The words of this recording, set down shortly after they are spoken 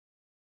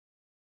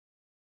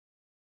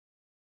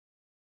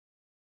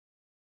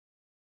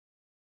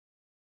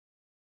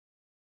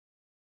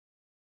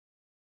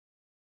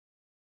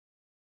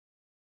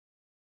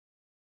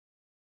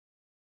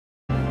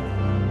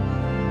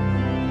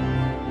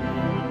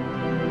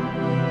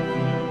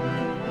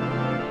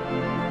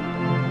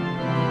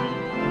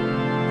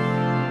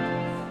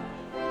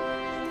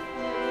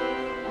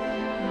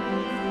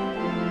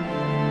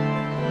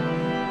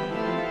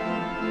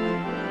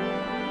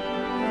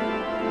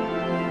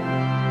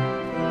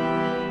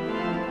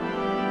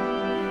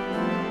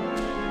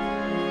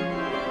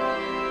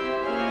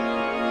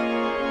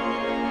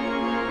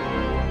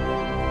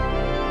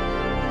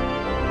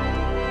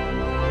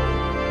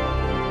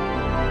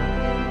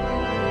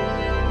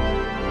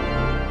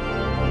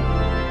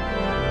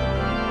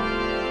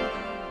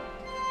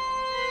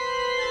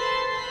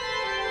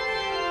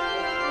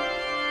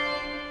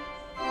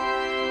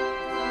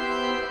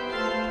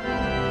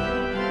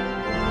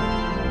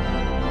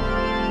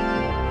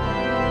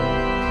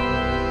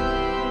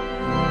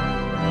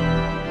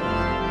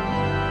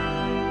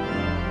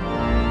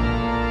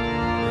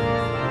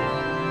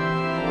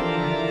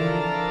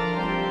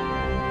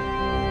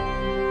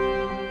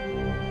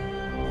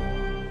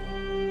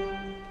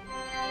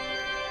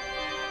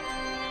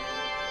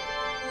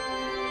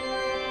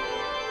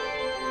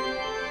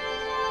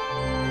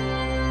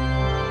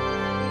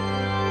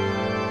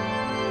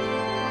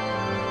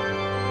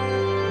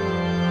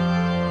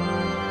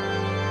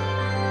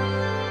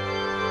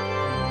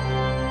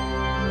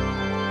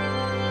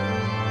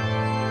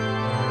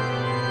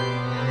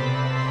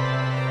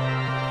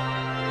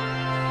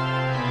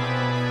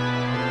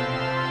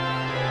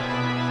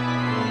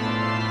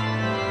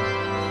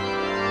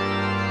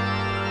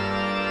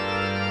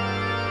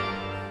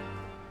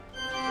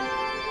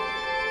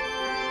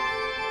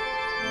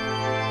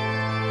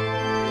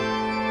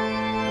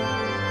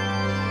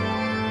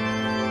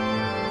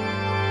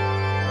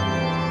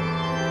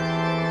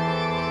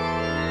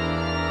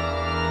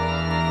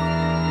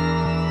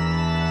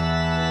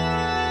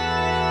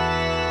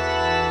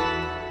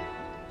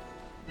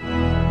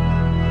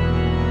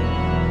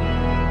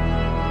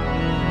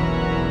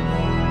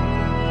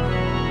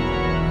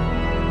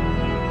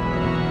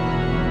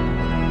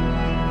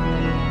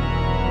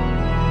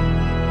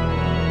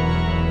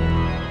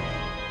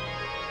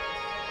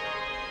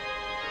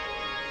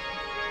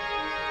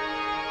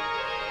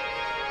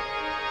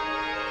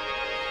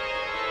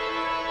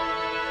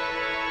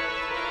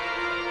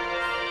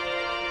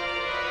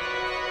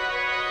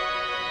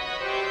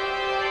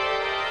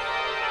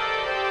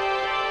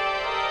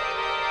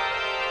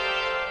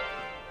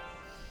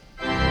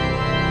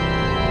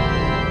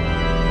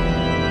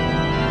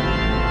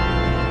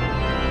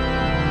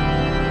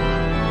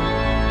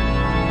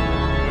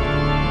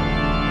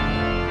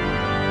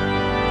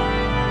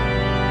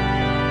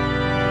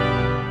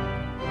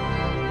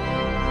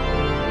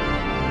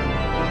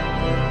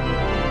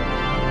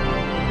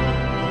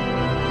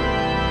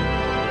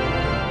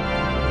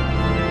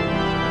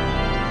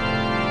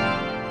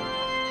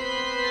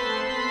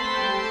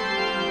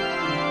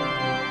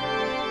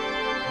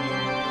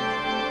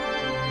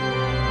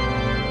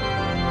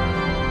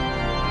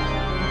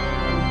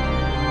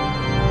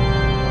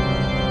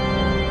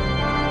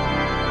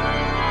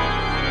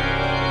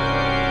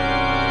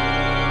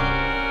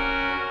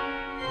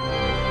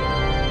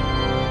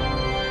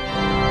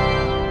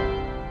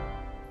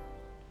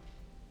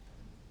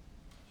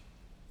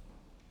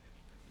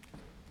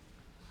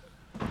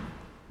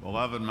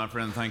Evan, my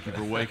friend, thank you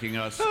for waking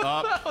us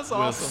up That was with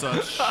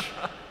awesome. such.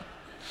 I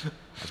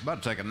was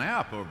about to take a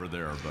nap over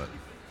there, but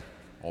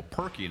all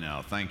perky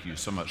now. Thank you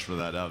so much for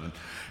that, Evan.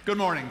 Good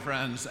morning,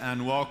 friends,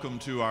 and welcome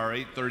to our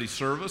 8:30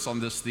 service on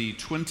this, the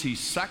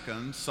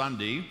 22nd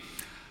Sunday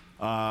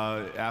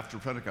after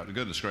Pentecost.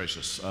 Goodness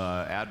gracious,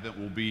 Advent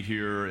will be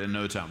here in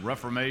no time.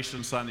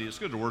 Reformation Sunday, it's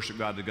good to worship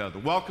God together.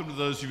 Welcome to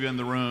those of you in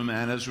the room,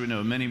 and as we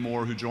know, many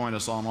more who join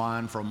us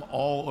online from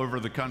all over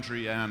the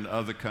country and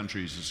other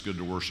countries. It's good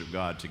to worship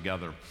God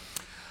together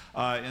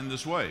in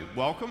this way.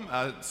 Welcome.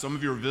 Some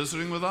of you are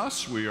visiting with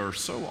us. We are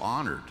so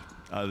honored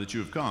that you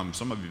have come.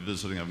 Some of you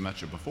visiting, I've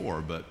met you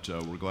before, but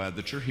we're glad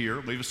that you're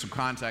here. Leave us some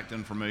contact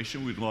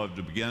information. We'd love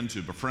to begin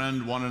to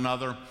befriend one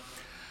another.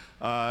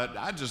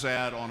 I'd just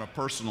add on a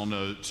personal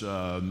note,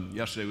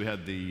 yesterday we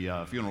had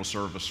the funeral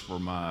service for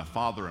my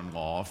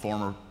father-in-law,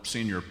 former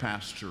senior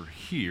pastor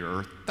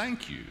here.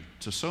 Thank you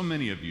to so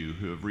many of you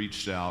who have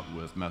reached out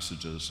with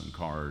messages and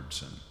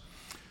cards,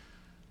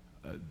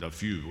 and a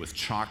few with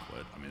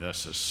chocolate. I mean,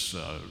 this has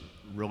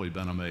really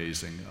been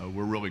amazing.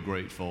 We're really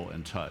grateful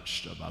and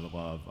touched by the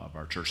love of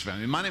our church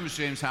family. My name is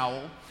James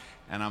Howell,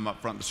 and I'm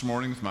up front this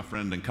morning with my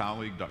friend and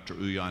colleague, Dr.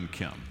 Uyan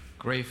Kim.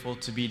 Grateful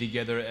to be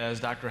together.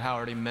 As Dr. Howard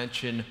already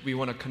mentioned, we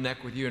want to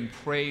connect with you and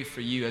pray for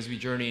you as we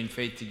journey in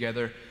faith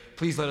together.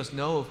 Please let us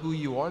know of who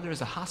you are.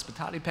 There's a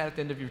hospitality pad at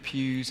the end of your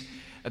pews.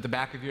 At the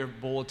back of your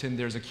bulletin,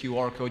 there's a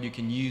QR code you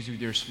can use with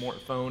your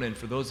smartphone. And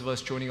for those of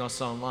us joining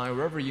us online,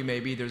 wherever you may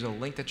be, there's a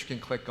link that you can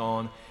click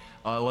on.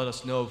 Let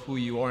us know of who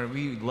you are. And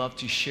we love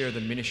to share the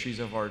ministries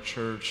of our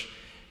church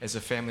as a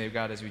family of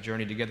God as we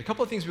journey together. A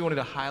couple of things we wanted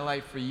to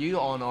highlight for you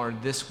on our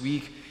This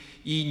Week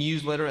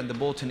e-newsletter and the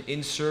bulletin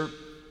insert.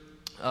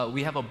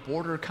 We have a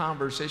border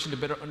conversation to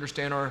better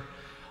understand our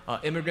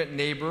immigrant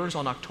neighbors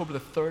on October the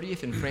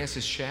 30th in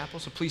Francis Chapel,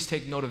 so please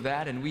take note of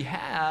that. And we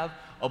have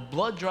a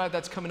blood drive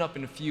that's coming up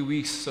in a few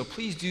weeks, so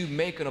please do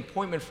make an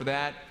appointment for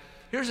that.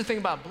 Here's the thing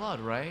about blood,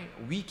 right?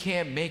 We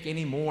can't make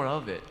any more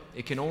of it.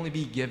 It can only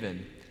be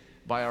given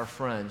by our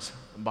friends,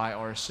 by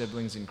our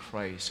siblings in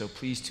Christ. So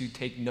please do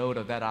take note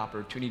of that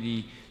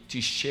opportunity to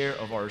share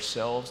of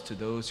ourselves to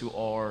those who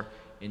are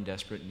in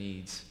desperate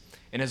needs.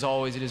 And as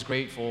always, it is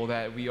grateful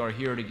that we are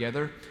here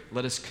together.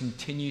 Let us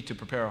continue to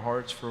prepare our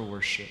hearts for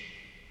worship.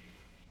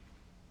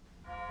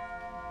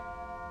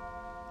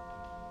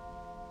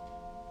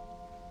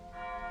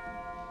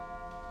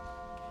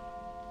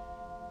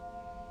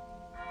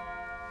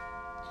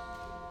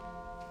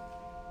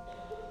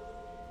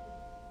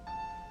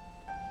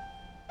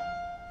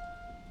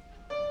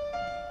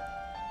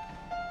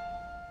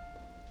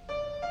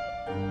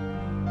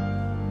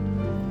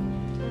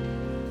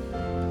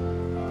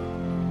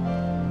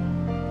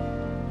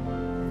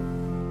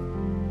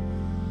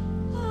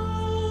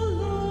 How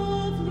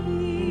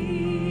lovely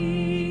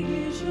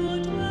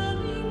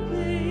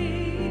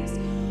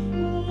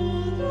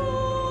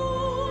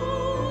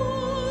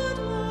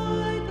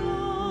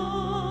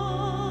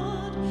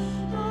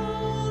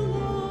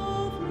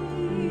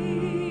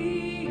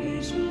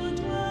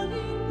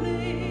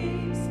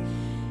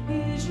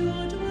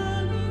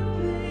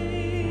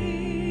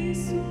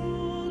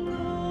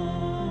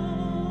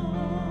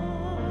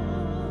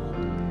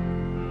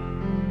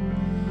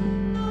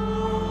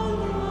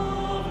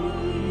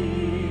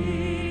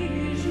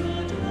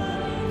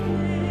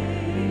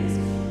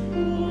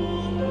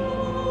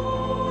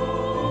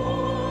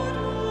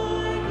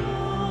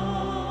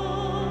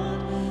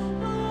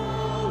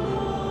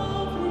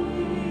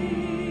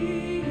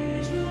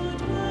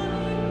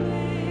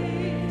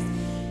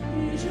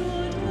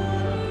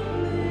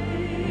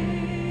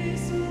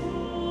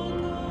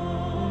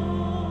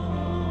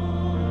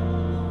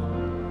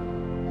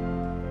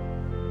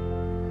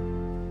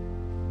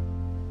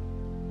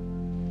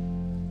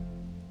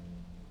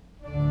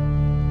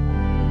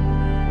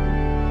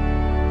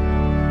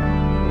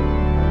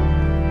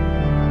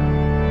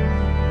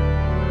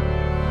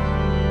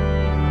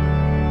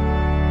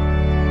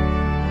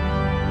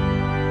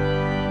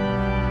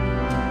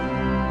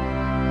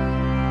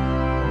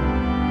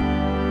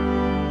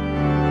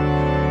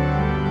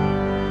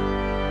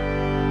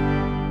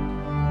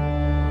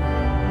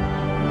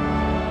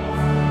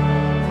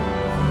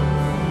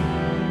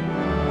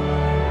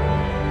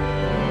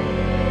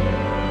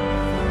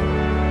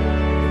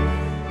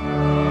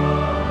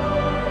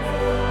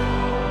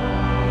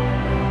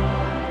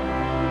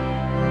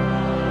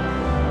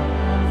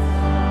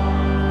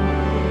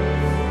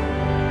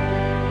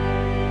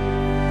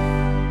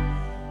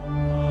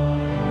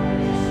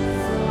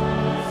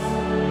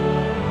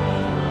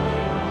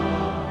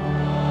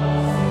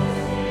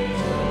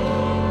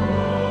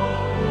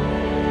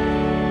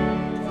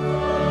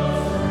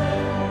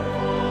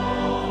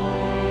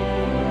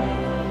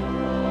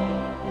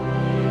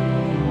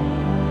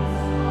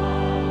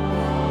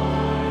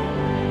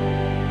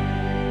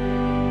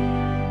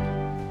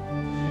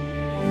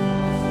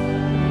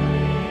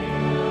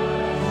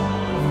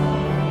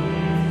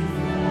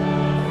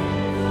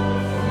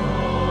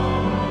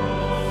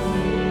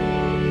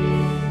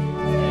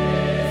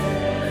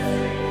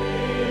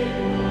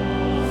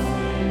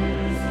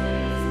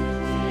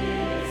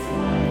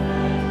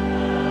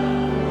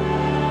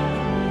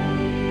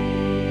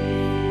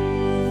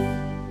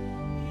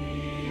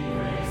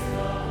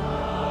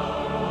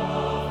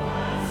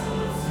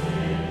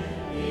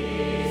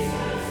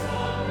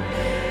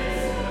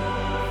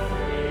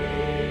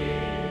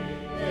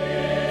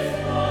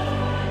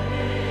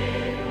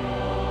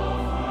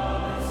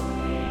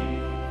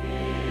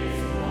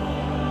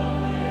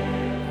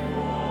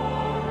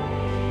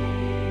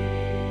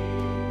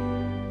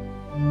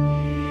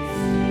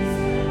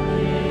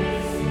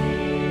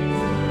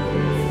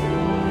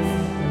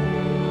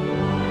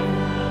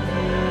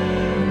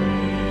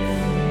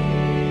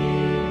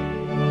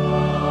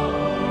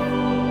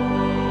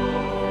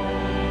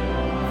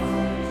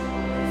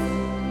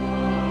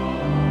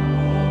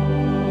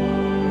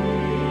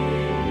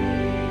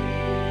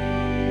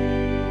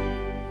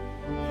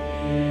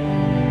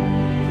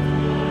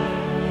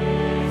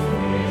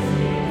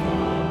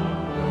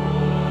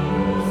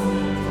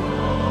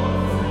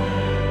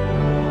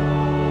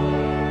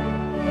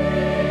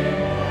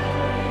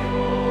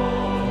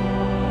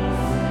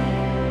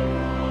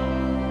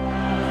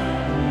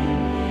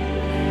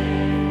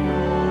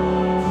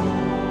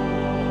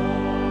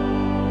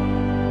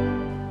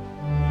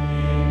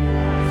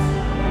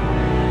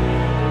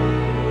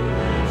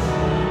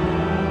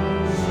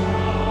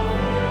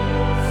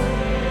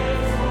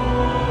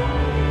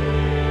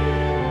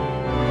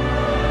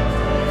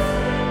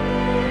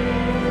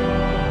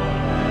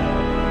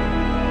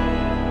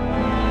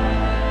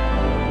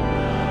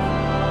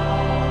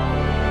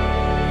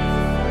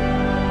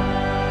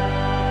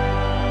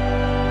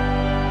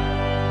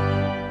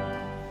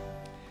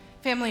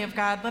Family of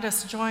God, let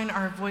us join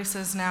our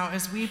voices now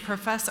as we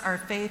profess our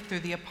faith through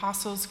the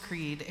Apostles'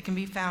 Creed. It can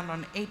be found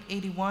on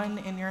 881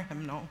 in your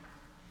hymnal.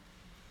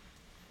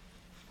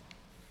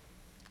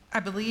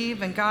 I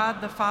believe in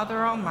God the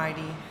Father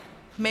Almighty,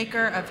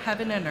 maker of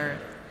heaven and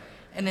earth,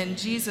 and in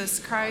Jesus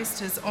Christ,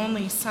 his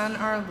only Son,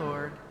 our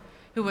Lord,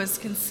 who was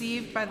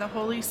conceived by the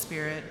Holy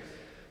Spirit,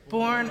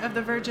 born of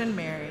the Virgin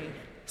Mary,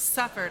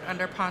 suffered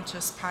under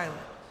Pontius Pilate,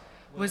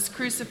 was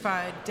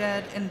crucified,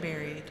 dead, and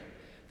buried.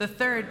 The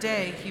third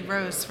day he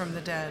rose from the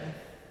dead.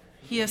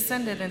 He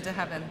ascended into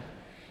heaven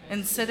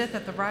and sitteth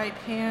at the right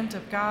hand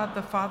of God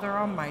the Father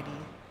Almighty.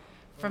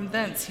 From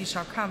thence he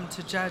shall come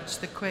to judge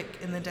the quick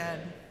and the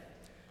dead.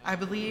 I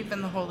believe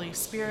in the Holy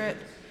Spirit,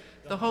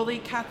 the Holy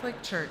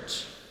Catholic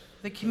Church,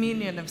 the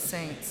communion of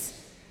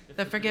saints,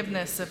 the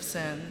forgiveness of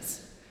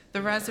sins,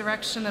 the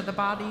resurrection of the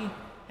body,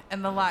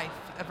 and the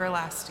life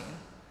everlasting.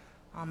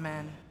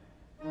 Amen.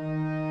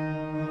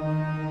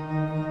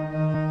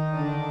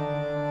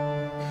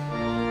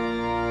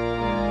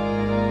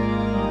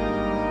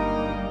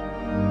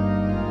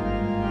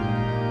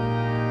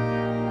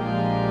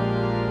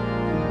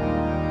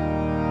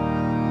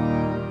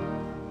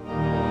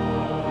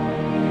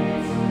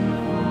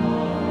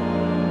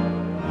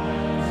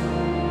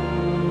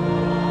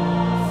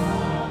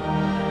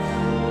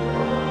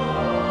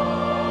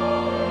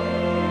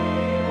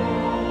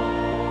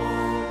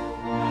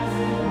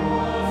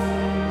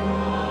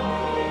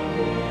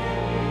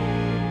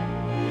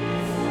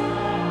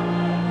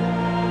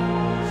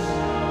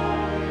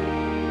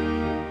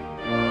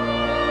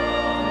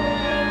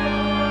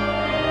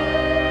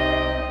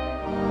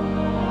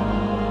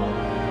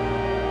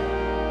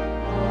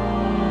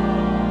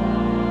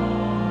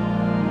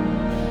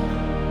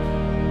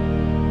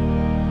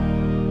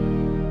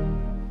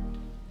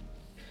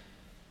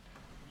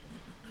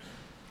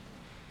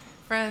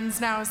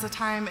 Friends, now is the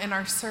time in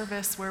our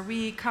service where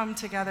we come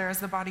together as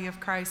the body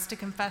of Christ to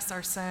confess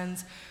our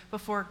sins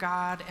before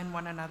God and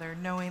one another,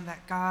 knowing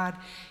that God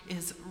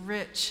is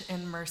rich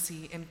in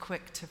mercy and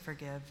quick to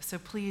forgive. So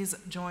please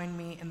join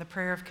me in the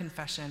prayer of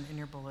confession in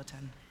your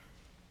bulletin.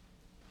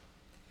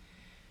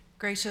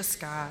 Gracious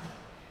God,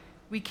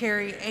 we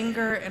carry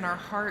anger in our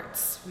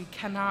hearts we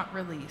cannot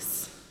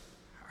release.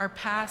 Our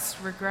past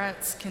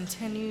regrets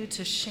continue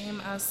to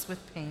shame us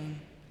with pain.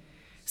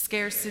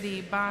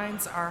 Scarcity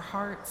binds our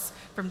hearts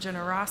from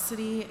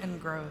generosity and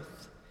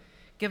growth.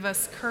 Give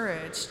us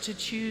courage to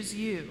choose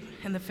you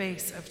in the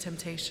face of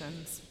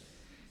temptations.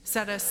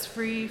 Set us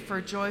free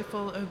for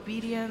joyful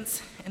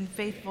obedience and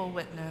faithful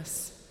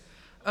witness.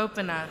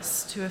 Open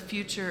us to a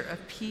future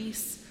of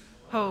peace,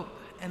 hope,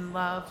 and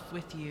love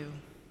with you.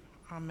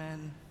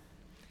 Amen.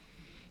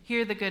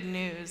 Hear the good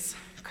news.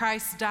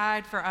 Christ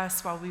died for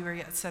us while we were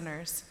yet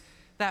sinners.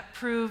 That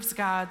proves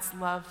God's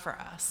love for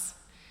us.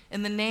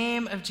 In the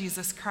name of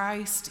Jesus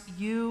Christ,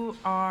 you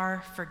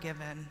are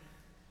forgiven.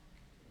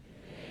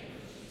 In the name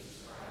of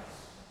Jesus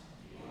Christ,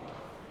 you are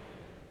forgiven.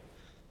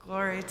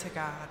 Glory to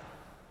God.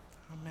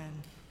 Amen.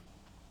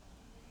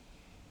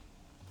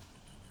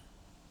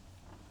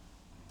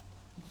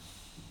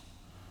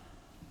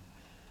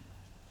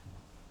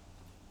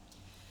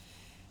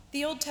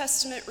 The Old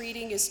Testament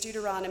reading is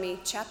Deuteronomy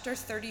chapter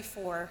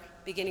 34,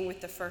 beginning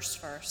with the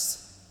first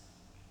verse.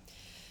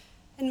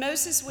 And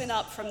Moses went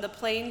up from the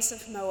plains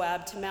of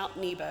Moab to Mount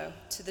Nebo,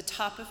 to the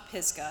top of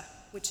Pisgah,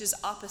 which is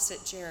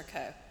opposite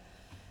Jericho.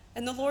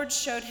 And the Lord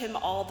showed him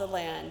all the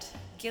land,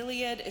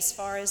 Gilead as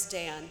far as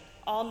Dan,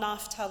 all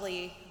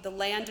Naphtali, the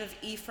land of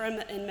Ephraim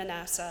and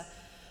Manasseh,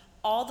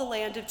 all the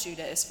land of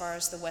Judah as far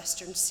as the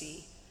western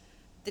sea,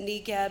 the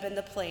Negeb and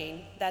the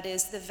plain, that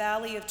is, the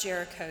valley of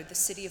Jericho, the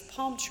city of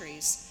palm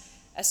trees,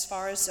 as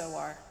far as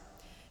Zoar.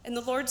 And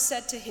the Lord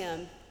said to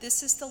him,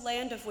 "This is the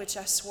land of which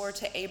I swore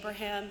to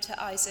Abraham,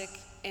 to Isaac,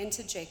 and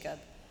to Jacob.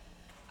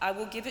 I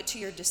will give it to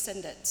your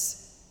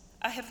descendants.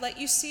 I have let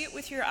you see it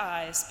with your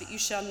eyes, but you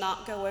shall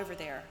not go over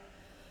there."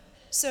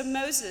 So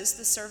Moses,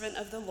 the servant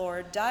of the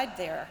Lord, died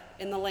there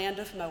in the land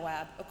of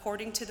Moab,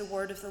 according to the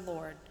word of the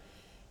Lord.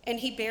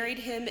 And he buried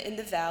him in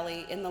the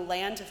valley in the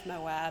land of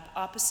Moab,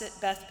 opposite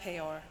Beth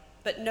Peor.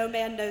 But no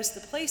man knows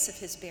the place of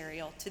his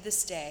burial to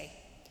this day.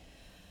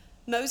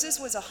 Moses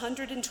was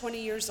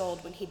 120 years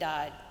old when he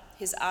died.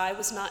 His eye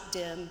was not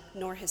dim,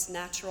 nor his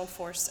natural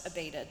force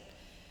abated.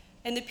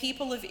 And the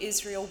people of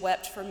Israel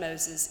wept for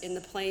Moses in the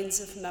plains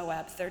of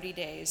Moab 30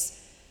 days.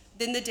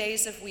 Then the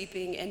days of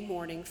weeping and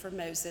mourning for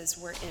Moses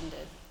were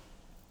ended.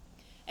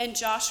 And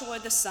Joshua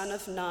the son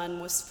of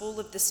Nun was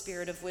full of the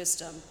spirit of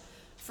wisdom,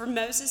 for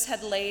Moses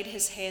had laid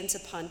his hands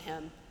upon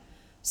him.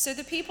 So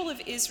the people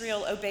of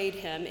Israel obeyed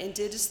him and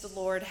did as the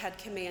Lord had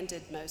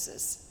commanded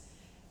Moses.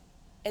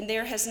 And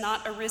there has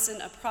not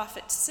arisen a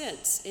prophet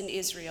since in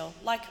Israel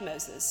like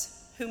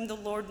Moses, whom the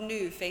Lord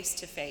knew face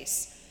to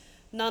face.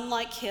 None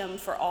like him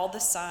for all the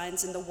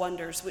signs and the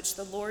wonders which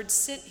the Lord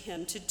sent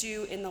him to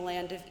do in the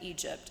land of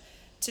Egypt,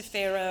 to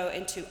Pharaoh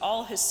and to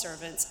all his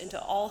servants and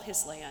to all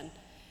his land,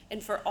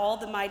 and for all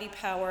the mighty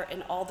power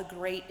and all the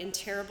great and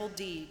terrible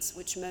deeds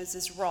which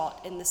Moses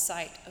wrought in the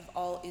sight of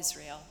all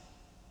Israel.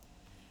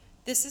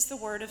 This is the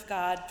word of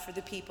God for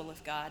the people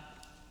of God.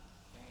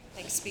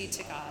 Thanks be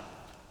to God.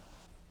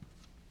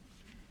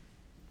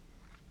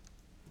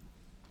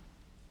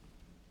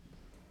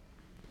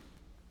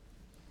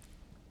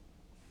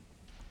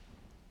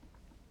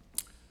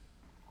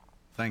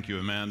 Thank you,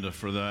 Amanda,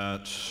 for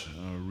that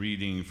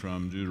reading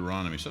from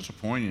Deuteronomy. Such a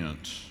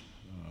poignant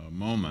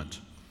moment.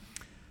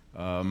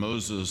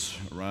 Moses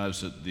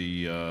arrives at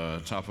the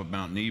top of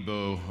Mount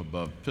Nebo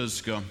above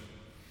Pisgah.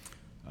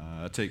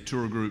 I take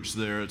tour groups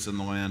there. It's in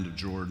the land of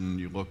Jordan.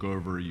 You look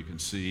over, you can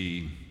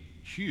see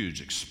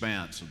huge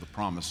expanse of the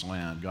promised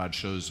land. God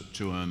shows it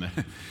to him.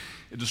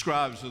 It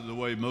describes the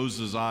way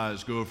Moses'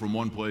 eyes go from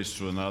one place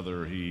to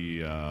another. He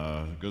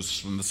goes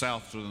from the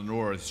south to the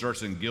north,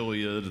 starts in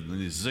Gilead, and then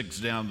he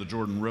zigs down the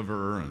Jordan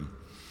River and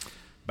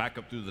back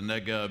up through the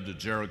Negeb to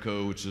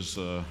Jericho, which is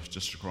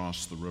just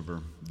across the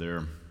river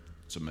there.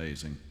 It's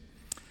amazing.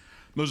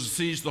 Moses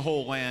sees the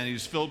whole land.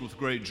 He's filled with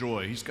great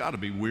joy. He's got to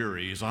be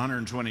weary. He's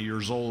 120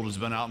 years old. He's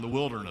been out in the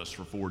wilderness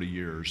for 40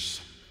 years,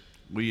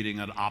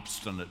 leading an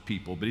obstinate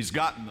people, but he's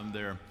gotten them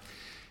there.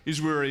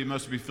 He's weary, he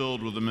must be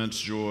filled with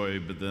immense joy,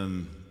 but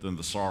then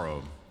the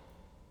sorrow.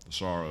 The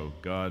sorrow.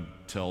 God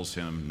tells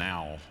him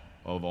now,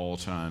 of all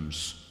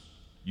times,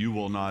 you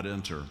will not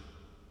enter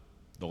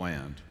the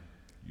land.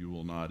 You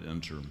will not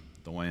enter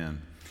the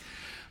land.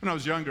 When I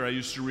was younger, I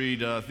used to read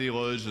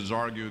theologians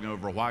arguing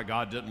over why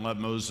God didn't let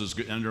Moses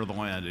enter the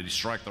land. Did he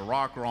strike the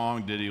rock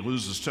wrong? Did he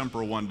lose his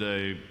temper one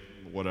day?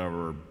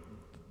 Whatever.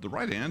 The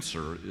right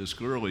answer is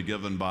clearly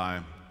given by,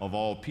 of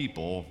all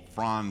people,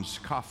 Franz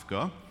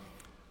Kafka.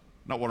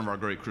 Not one of our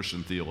great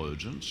Christian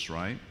theologians,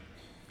 right?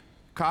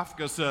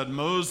 Kafka said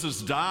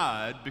Moses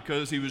died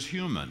because he was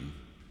human.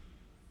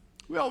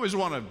 We always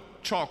want to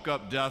chalk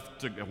up death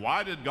to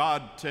why did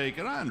God take,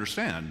 and I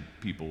understand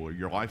people,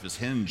 your life is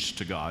hinged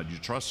to God, you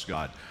trust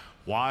God.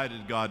 Why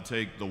did God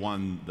take the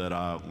one that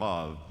I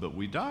love? But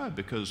we die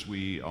because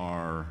we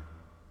are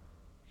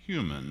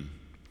human.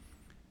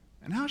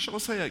 And how shall I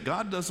say it?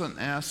 God doesn't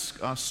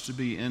ask us to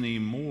be any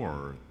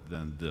more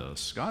than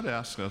this. God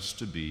asks us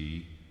to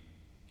be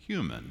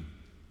human.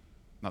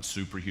 Not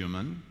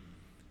superhuman,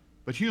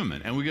 but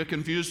human. And we get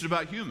confused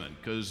about human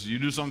because you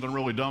do something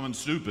really dumb and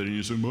stupid and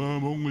you say, well,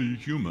 I'm only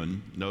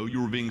human. No,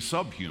 you were being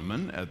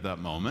subhuman at that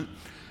moment.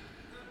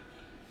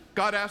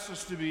 God asks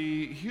us to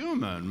be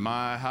human.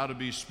 My How to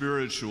Be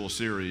Spiritual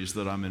series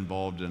that I'm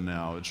involved in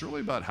now, it's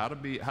really about how to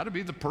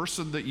be the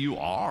person that you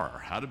are,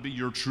 how to be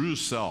your true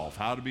self,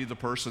 how to be the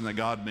person that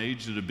God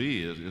made you to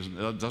be.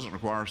 It doesn't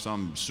require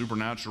some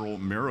supernatural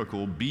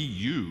miracle. Be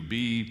you.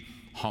 Be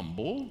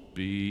humble.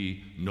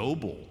 Be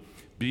noble.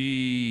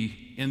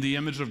 Be in the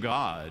image of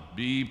God.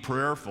 Be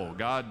prayerful.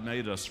 God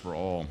made us for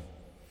all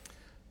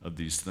of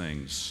these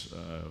things.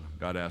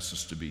 God asks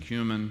us to be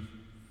human.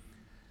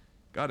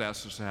 God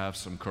asks us to have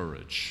some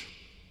courage.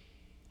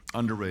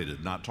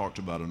 Underrated, not talked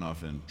about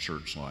enough in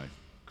church life.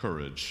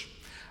 Courage.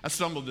 I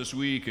stumbled this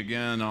week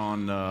again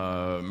on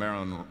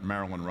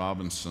Marilynne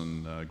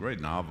Robinson, a great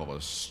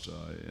novelist,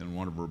 in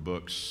one of her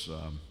books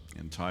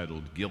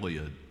entitled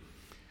Gilead.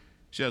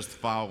 She has the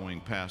following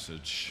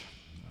passage,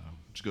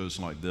 which goes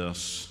like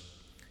this.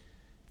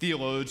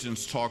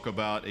 Theologians talk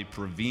about a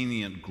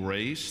prevenient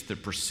grace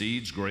that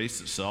precedes grace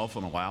itself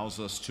and allows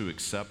us to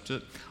accept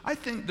it. I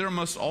think there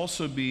must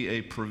also be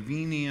a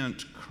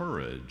prevenient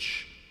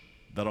courage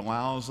that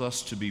allows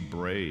us to be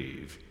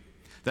brave.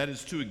 That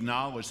is to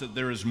acknowledge that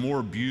there is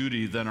more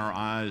beauty than our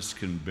eyes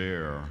can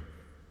bear,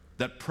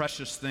 that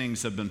precious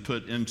things have been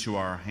put into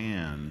our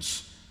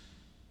hands,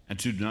 and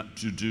to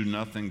do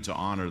nothing to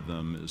honor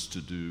them is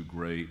to do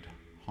great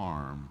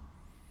harm.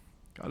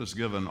 God has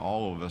given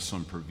all of us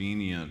some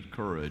prevenient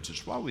courage.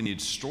 It's why we need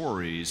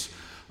stories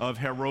of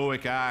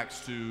heroic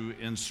acts to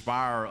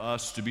inspire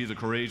us to be the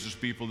courageous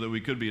people that we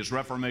could be. It's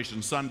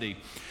Reformation Sunday.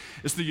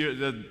 It's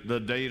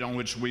the date on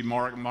which we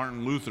mark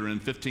Martin Luther in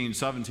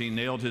 1517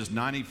 nailed his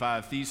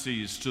 95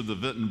 Theses to the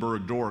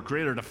Wittenberg door,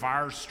 created a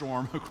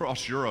firestorm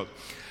across Europe.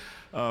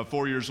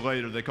 4 years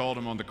later, they called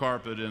him on the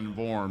carpet in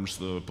Worms,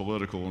 the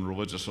political and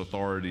religious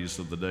authorities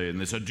of the day, and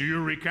they said, do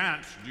you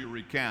recant? Do you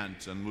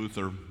recant? And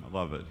Luther, I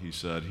love it, he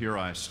said, here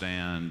I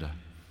stand.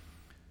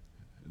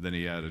 Then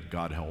he added,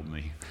 God help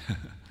me.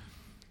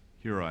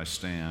 Here I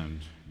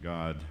stand,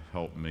 God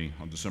help me.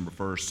 On December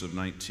 1st of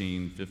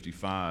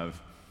 1955,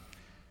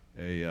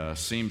 a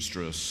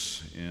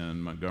seamstress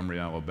in Montgomery,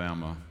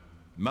 Alabama,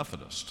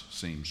 Methodist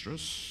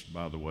seamstress,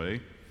 by the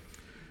way,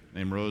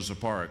 named Rosa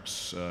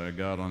Parks,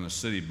 got on a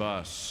city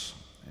bus,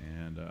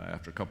 and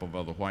after a couple of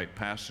other white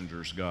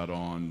passengers got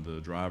on, the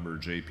driver,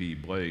 J.P.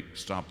 Blake,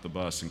 stopped the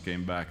bus and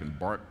came back and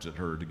barked at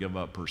her to give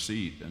up her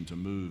seat and to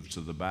move to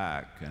the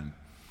back. And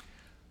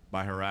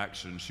by her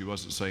action, she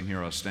wasn't saying,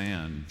 here I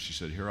stand. She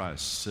said, here I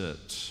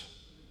sit.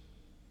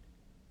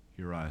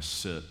 Here I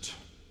sit.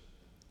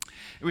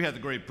 We had the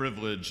great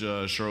privilege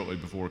shortly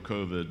before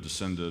COVID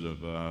descended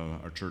of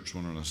our church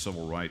went on a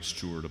civil rights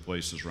tour to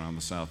places around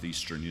the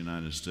southeastern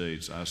United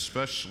States. I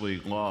especially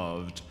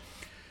loved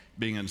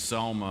being in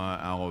Selma,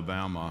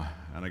 Alabama,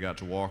 and I got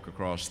to walk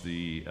across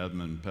the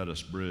Edmund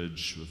Pettus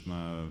Bridge with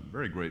my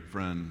very great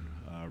friend,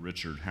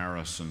 Richard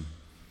Harrison.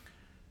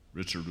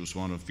 Richard was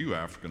one of few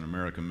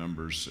African-American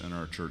members in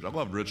our church. I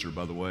loved Richard,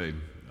 by the way.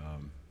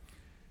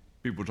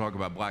 People talk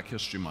about Black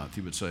History Month.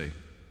 He would say,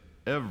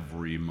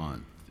 every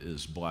month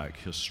is Black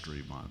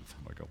History Month.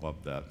 Like, I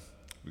love that.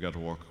 We got to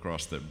walk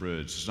across that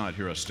bridge. It's not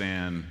here I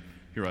stand,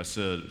 here I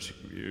sit,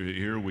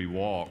 here we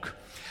walk.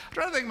 I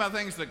try to think about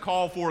things that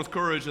call forth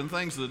courage and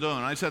things that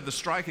don't. I just had the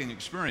striking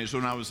experience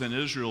when I was in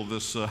Israel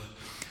this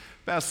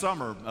past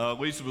summer.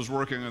 Lisa was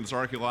working on this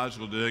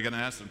archaeological dig, and I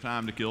had some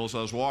time to kill, so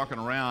I was walking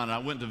around, and I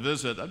went to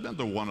visit, I'd been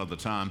there one other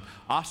time,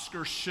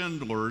 Oskar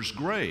Schindler's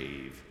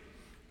grave,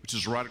 which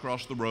is right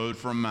across the road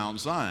from Mount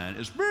Zion.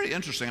 It's very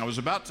interesting. I was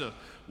about to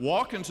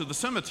walk into the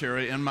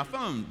cemetery, and my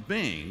phone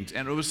binged,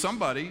 and it was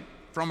somebody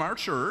from our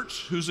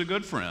church who's a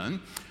good friend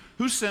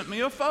who sent me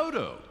a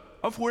photo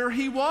of where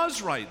he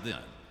was right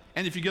then.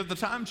 And if you get the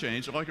time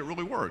change, like, it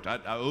really worked. I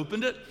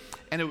opened it,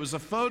 and it was a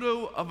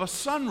photo of a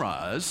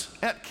sunrise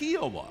at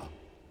Kiowa.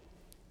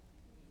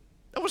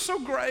 That was so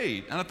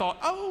great. And I thought,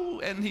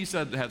 oh, and he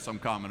had some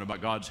comment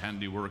about God's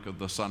handiwork of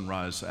the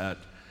sunrise at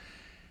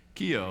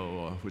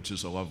Kiowa, which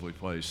is a lovely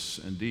place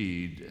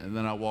indeed. And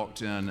then I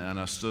walked in, and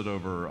I stood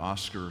over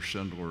Oskar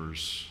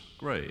Schindler's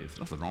grave.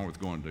 Nothing wrong with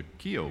going to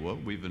Kiowa.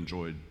 We've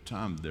enjoyed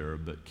time there,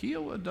 but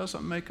Kiowa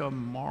doesn't make a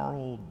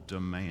moral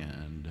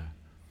demand.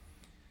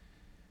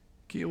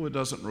 Kiowa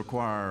doesn't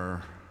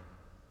require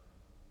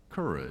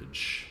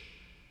courage.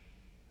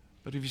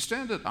 But if you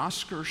stand at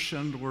Oskar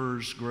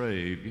Schindler's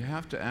grave, you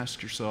have to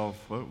ask yourself,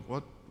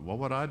 what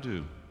would I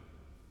do?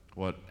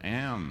 What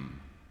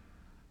am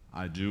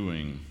I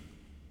doing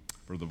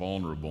for the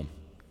vulnerable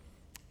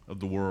of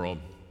the world?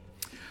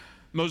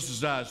 Moses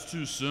dies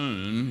too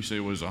soon. You say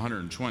he was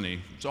 120.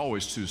 It's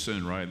always too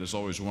soon, right? There's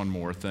always one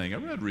more thing. I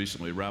read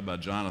recently Rabbi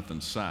Jonathan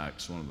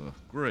Sacks, one of the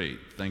great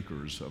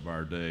thinkers of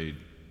our day,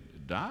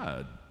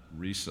 died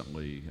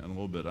recently and a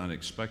little bit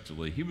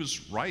unexpectedly. He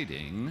was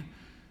writing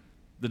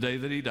the day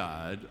that he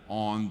died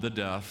on the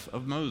death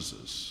of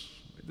Moses.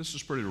 This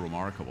is pretty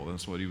remarkable.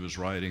 That's what he was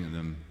writing, and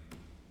then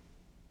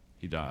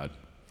he died.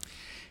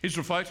 He's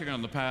reflecting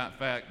on the fact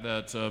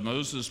that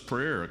Moses'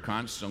 prayer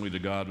constantly to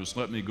God was,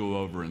 let me go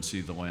over and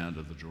see the land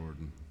of the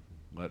Jordan.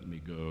 Let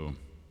me go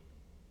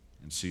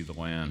and see the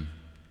land,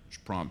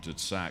 which prompted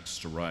Sacks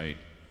to write,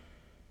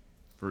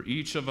 for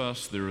each of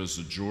us there is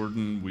a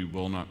Jordan we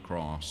will not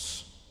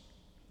cross,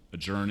 a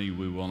journey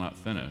we will not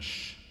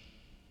finish,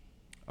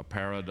 a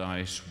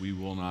paradise we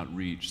will not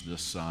reach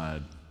this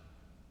side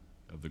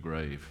of the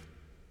grave.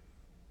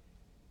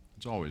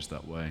 It's always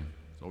that way.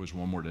 It's always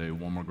one more day,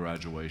 one more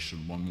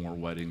graduation, one more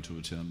wedding to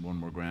attend, one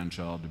more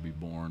grandchild to be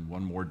born,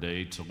 one more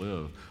day to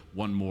live,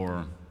 one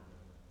more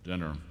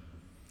dinner.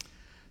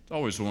 It's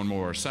always one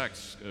more.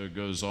 Sacks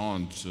goes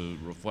on to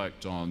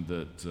reflect on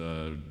that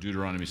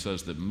Deuteronomy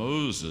says that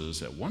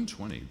Moses, at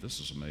 120,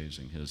 this is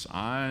amazing, his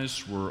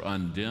eyes were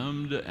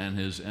undimmed and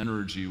his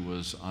energy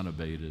was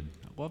unabated.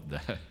 I love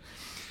that.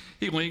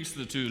 He links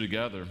the two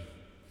together.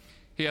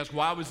 He asks,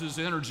 why was his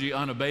energy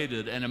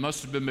unabated? And it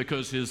must have been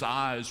because his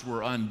eyes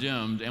were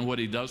undimmed. And what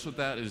he does with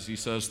that is he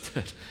says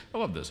that, I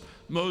love this,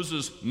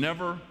 Moses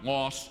never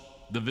lost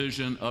the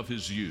vision of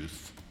his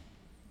youth.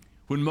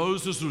 When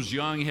Moses was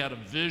young, he had a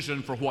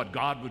vision for what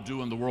God would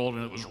do in the world,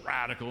 and it was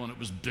radical, and it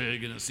was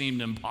big, and it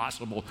seemed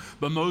impossible.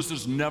 But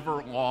Moses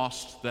never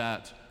lost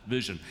that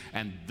vision.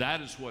 And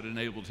that is what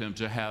enabled him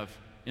to have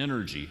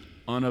energy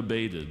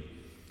unabated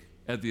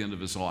at the end of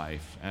his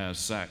life, as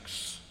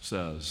Sacks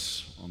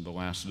says on the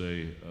last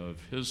day of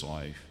his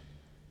life.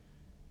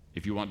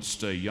 If you want to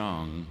stay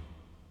young,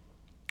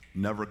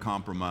 never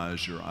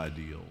compromise your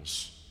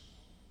ideals.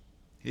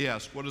 He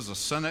asks, what is a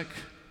cynic?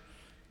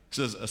 He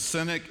says, a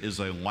cynic is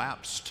a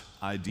lapsed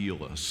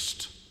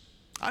idealist.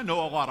 I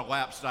know a lot of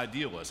lapsed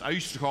idealists. I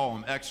used to call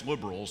them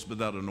ex-liberals, but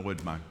that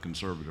annoyed my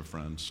conservative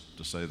friends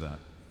to say that.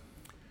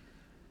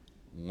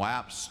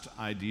 Lapsed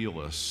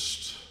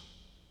idealist.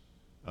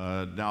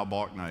 Dow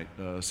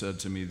Balknight said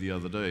to me the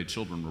other day,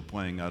 children were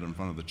playing out in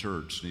front of the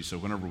church, and he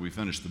said, whenever we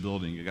finish the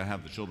building, you got to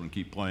have the children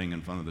keep playing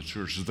in front of the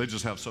church, because they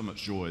just have so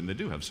much joy, and they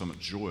do have so much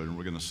joy, and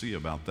we're going to see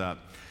about that.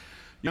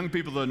 Young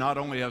people that not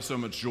only have so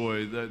much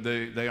joy,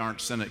 they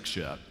aren't cynics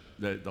yet.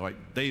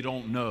 They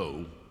don't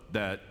know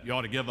that you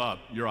ought to give up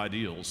your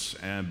ideals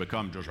and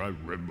become just a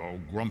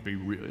grumpy,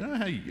 you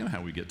know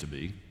how we get to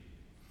be,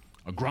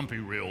 a grumpy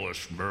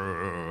realist.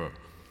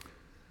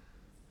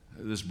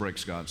 This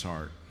breaks God's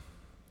heart.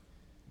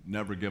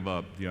 Never give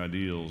up the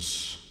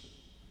ideals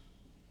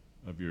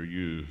of your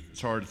youth. It's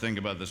hard to think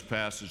about this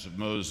passage of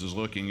Moses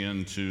looking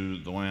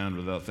into the land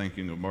without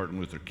thinking of Martin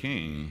Luther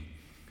King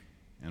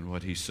and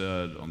what he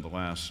said on the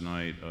last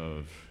night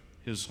of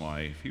his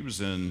life. He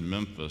was in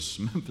Memphis.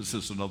 Memphis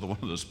is another one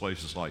of those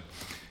places like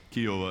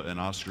Kiowa and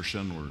Oskar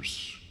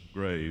Schindler's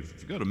grave.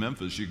 If you go to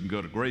Memphis, you can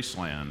go to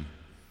Graceland.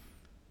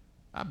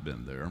 I've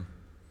been there.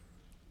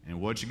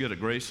 And what you get at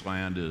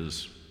Graceland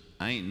is,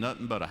 I ain't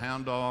nothing but a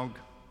hound dog,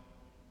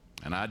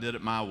 and I did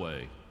it my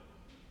way.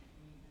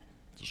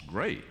 It's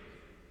great.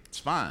 It's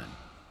fine.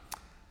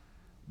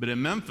 But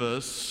in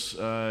Memphis,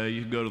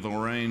 you could go to the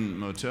Lorraine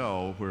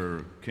Motel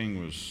where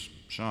King was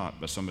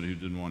shot by somebody who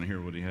didn't want to hear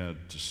what he had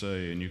to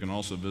say. And you can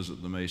also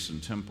visit the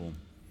Mason Temple,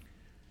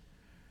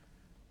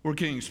 where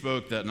King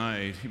spoke that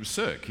night. He was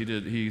sick.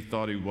 He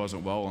thought he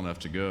wasn't well enough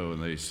to go,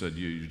 and they said,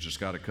 you just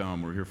got to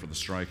come. We're here for the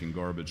striking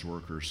garbage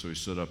workers. So he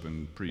stood up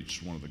and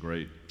preached one of the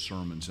great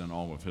sermons in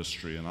all of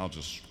history, and I'll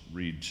just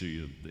read to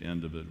you the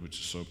end of it, which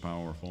is so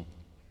powerful.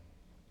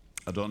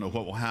 I don't know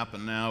what will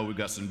happen now. We've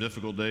got some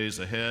difficult days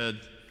ahead,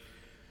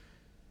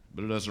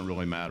 but it doesn't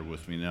really matter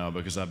with me now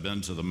because I've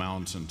been to the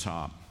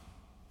mountaintop.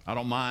 I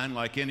don't mind,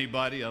 like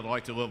anybody. I'd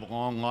like to live a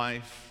long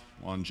life.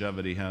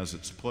 Longevity has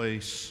its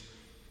place.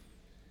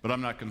 But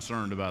I'm not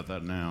concerned about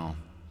that now.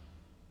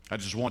 I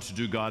just want to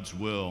do God's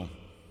will.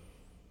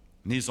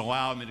 And He's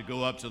allowed me to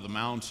go up to the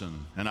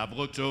mountain, and I've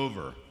looked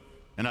over,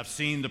 and I've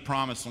seen the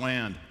promised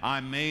land.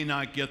 I may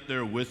not get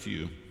there with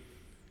you,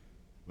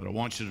 but I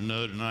want you to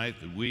know tonight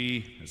that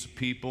we, as a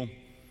people,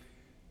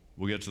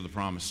 will get to the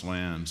promised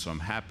land. So I'm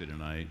happy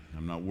tonight.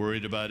 I'm not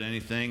worried about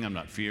anything. I'm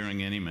not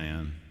fearing any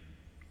man.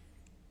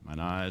 Mine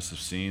eyes have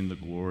seen the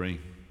glory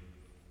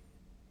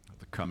of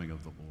the coming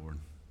of the Lord.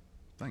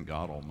 Thank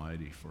God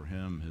Almighty for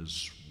Him,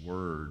 His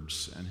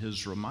words, and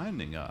His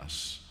reminding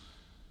us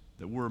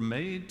that we're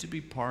made to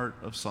be part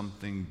of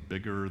something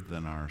bigger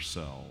than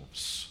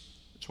ourselves.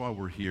 That's why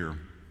we're here.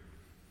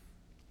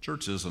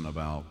 Church isn't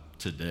about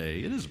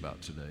today. It is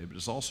about today, but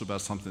it's also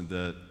about something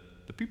that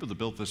the people that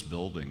built this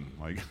building,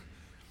 like,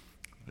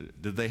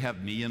 did they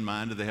have me in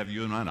mind? Did they have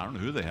you in mind? I don't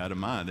know who they had in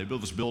mind. They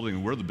built this building,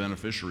 and we're the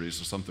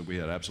beneficiaries of something we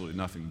had absolutely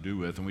nothing to do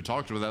with. And we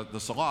talked about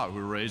this a lot. We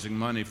were raising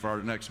money for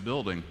our next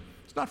building.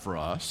 It's not for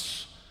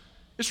us.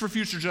 It's for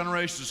future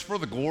generations. It's for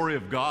the glory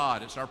of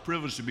God. It's our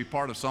privilege to be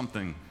part of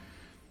something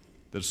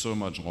that's so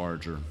much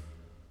larger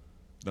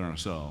than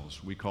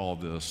ourselves. We call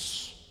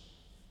this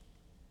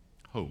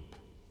hope.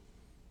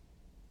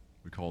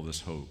 We call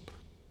this hope.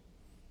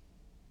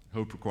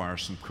 Hope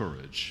requires some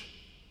courage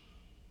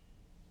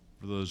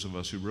for those of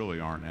us who really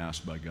aren't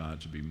asked by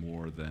God to be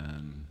more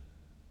than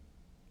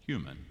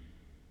human.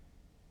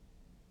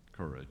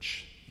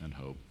 Courage and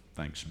hope.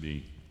 Thanks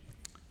be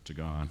to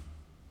God.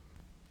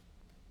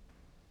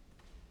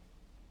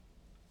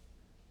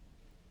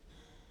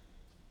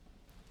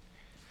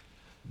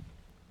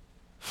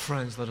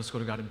 Friends, let us go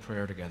to God in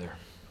prayer together.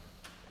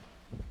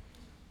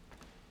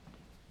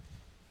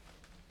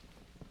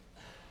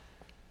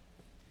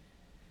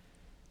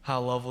 How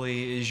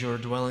lovely is your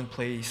dwelling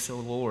place, O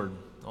Lord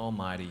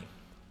Almighty.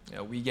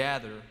 We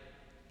gather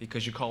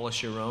because you call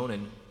us your own,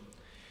 and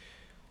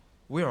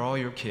we are all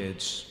your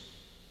kids.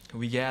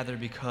 We gather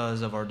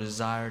because of our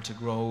desire to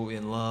grow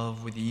in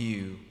love with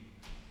you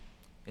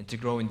and to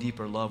grow in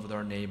deeper love with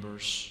our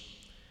neighbors.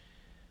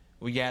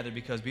 We gather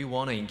because we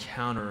want to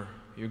encounter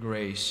your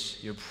grace,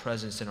 your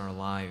presence in our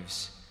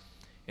lives,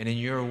 and in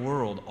your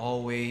world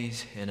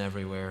always and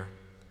everywhere.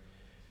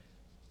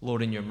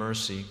 Lord, in your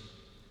mercy,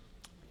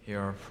 hear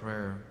our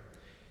prayer.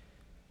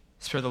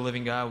 Spirit of the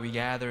living God, we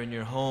gather in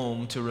your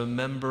home to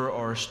remember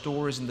our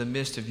stories in the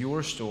midst of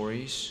your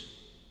stories.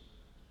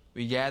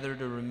 We gather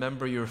to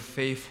remember your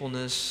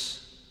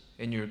faithfulness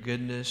and your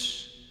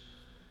goodness.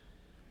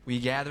 We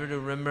gather to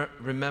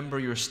remember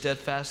your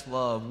steadfast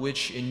love,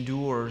 which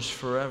endures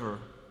forever.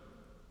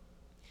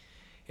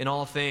 In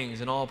all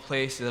things, in all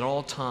places, at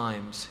all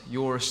times,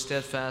 your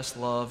steadfast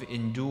love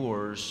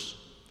endures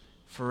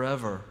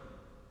forever.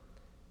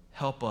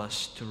 Help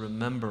us to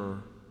remember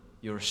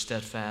your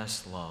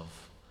steadfast love.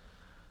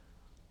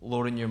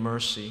 Lord, in your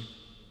mercy,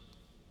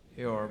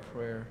 hear our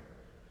prayer.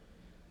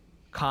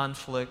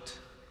 Conflict,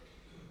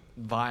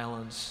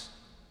 violence,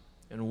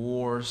 and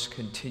wars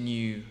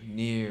continue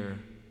near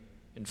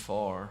and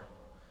far.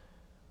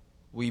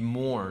 We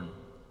mourn,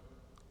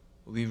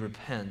 we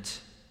repent,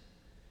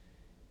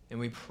 and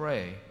we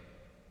pray.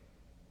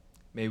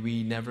 May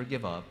we never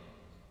give up.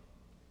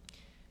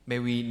 May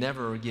we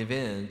never give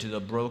in to the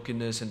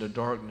brokenness and the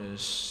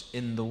darkness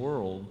in the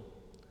world.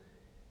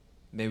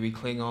 May we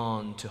cling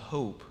on to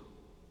hope,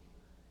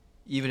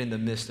 even in the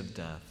midst of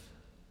death.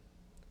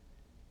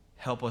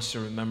 Help us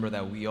to remember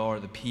that we are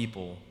the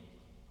people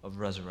of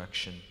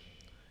resurrection.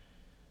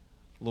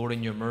 Lord,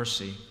 in your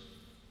mercy,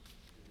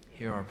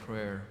 hear our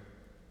prayer.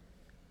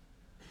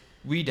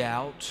 We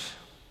doubt,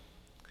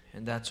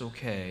 and that's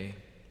okay.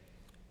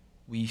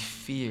 We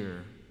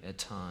fear at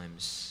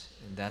times,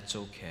 and that's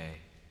okay.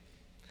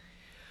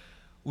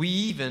 We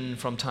even,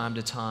 from time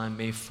to time,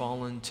 may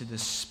fall into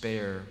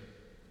despair,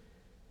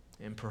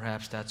 and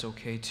perhaps that's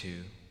okay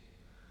too,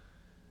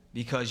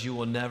 because you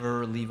will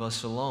never leave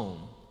us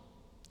alone.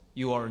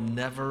 You are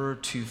never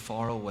too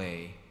far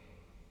away,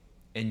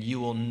 and you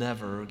will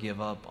never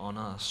give up on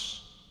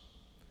us.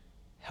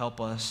 Help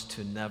us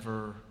to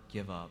never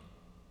give up.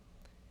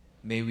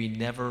 May we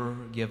never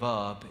give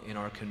up in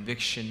our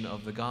conviction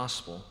of the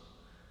gospel,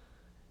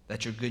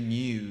 that your good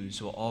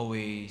news will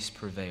always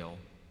prevail,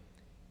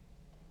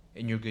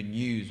 and your good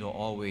news will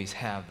always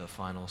have the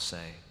final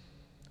say.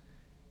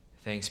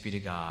 Thanks be to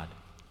God.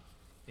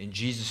 In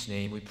Jesus'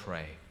 name we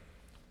pray.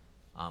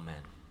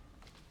 Amen.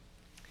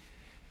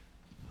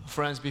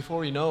 Friends,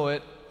 before you know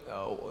it,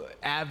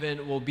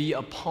 Advent will be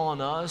upon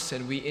us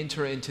and we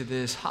enter into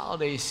this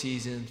holiday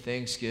season,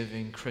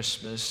 Thanksgiving,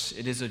 Christmas.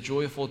 It is a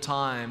joyful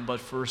time, but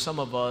for some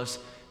of us,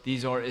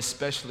 these are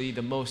especially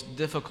the most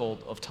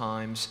difficult of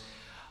times.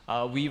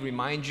 We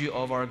remind you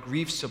of our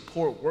grief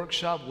support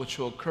workshop, which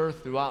will occur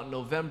throughout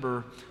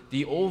November.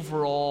 The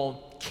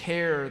overall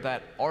care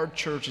that our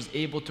church is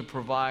able to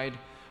provide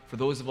for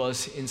those of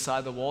us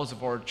inside the walls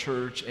of our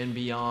church and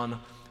beyond,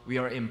 we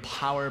are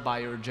empowered by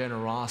your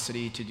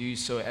generosity to do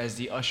so. As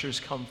the ushers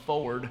come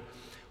forward,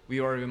 we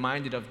are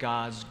reminded of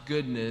God's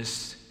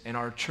goodness and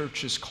our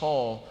church's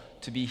call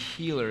to be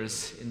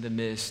healers in the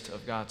midst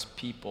of God's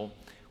people.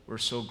 We're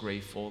so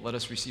grateful. Let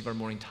us receive our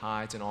morning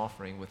tithes and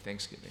offering with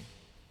thanksgiving.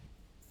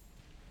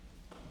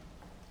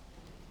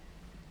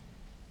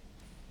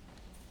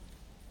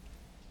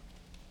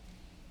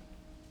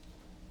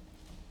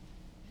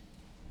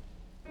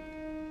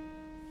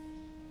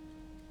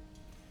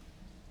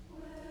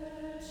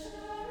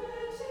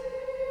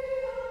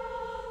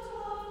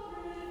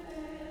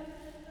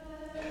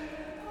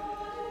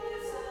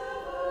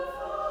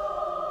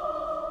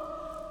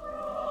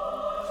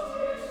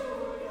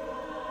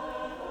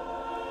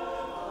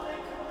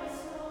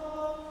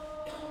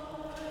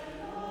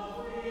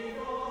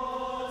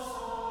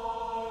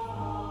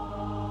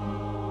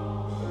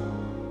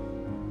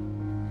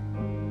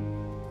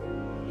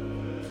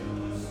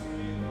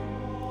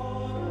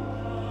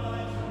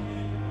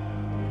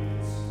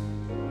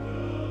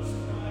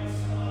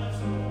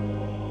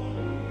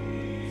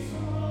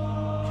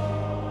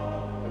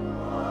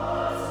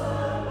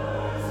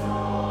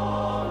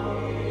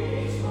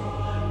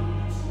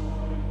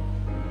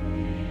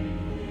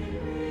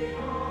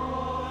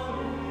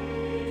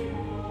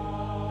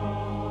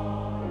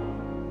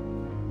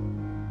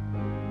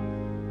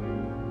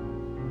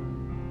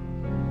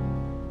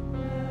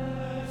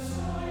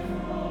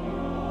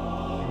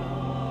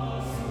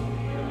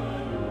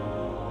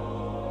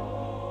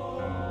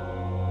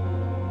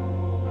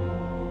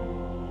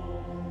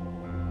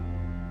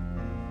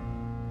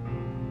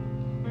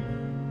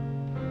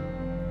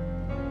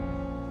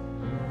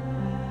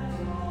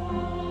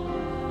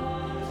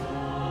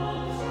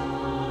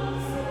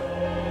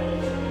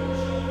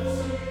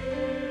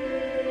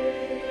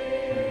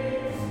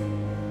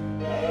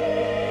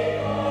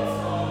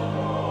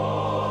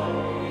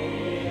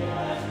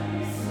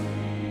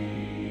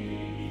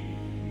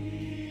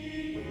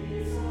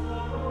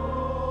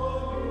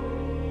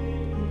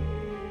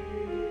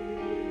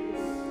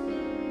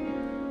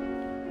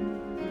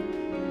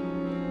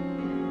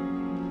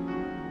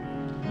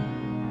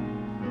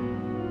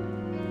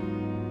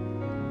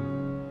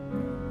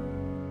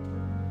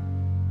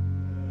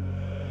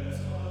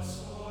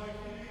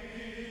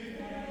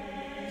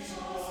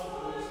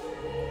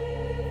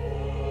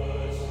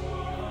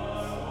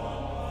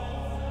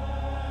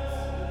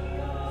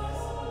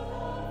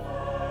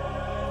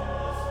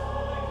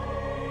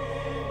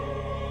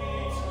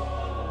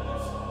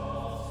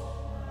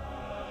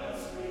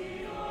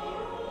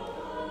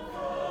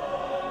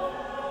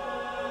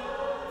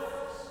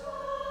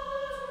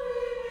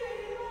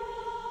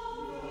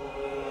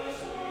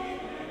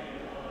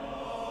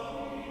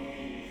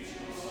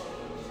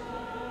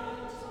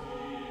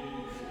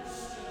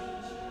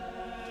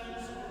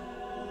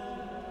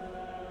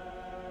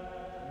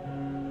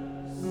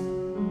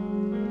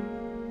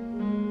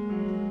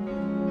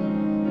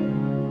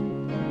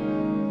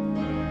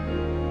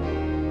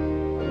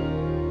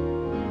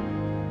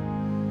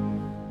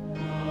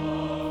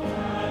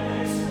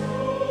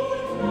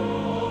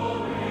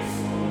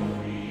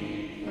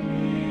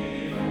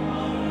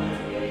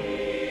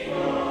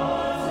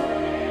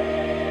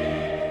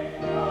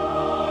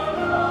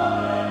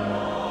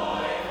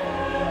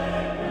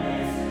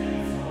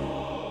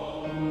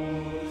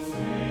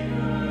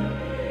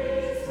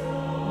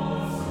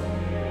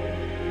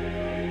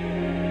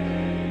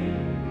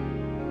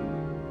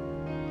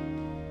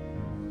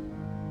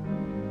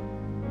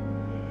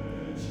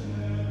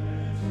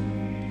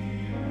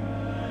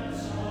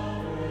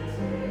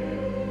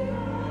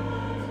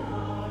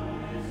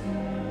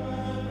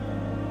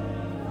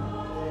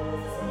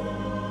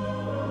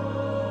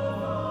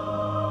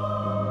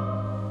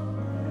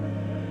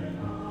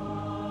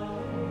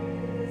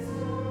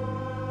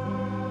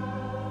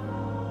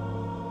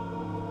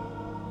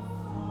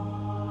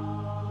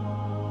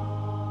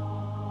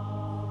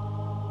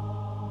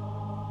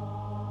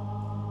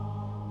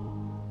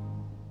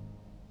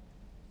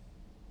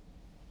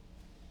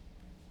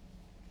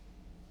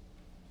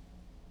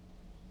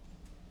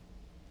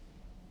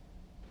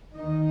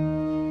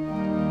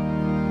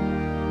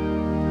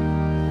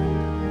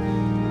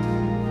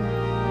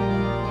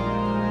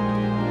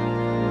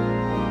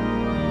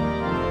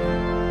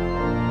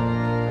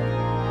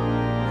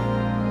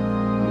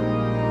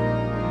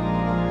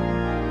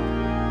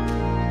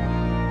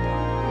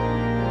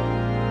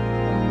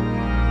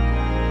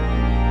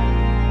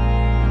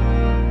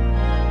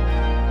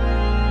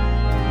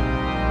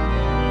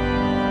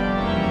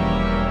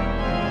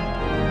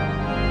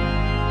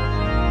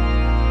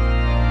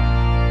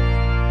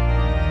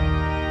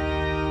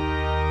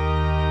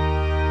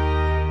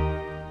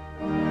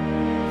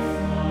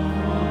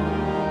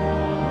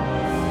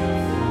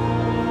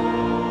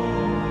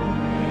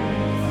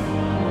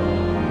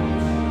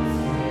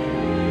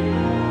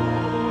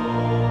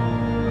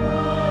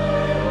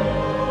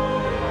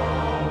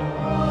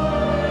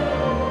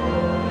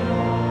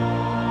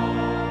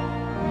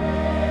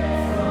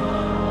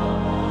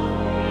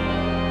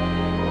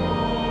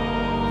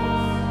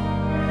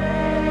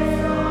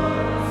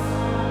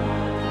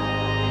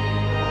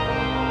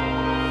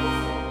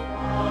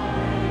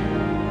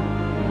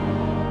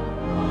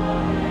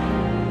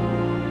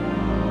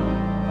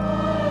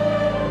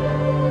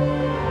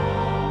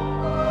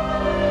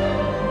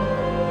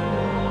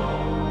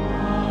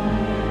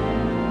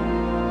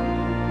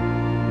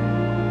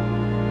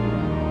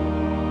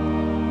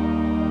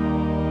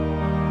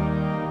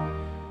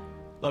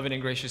 Loving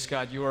and gracious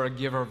God, you are a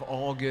giver of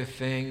all good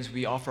things.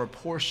 We offer a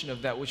portion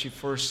of that which you've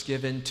first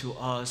given to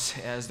us.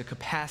 As the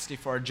capacity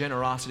for our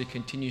generosity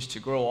continues to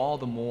grow all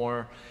the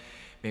more,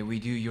 may we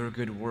do your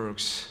good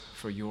works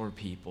for your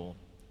people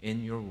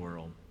in your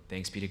world.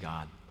 Thanks be to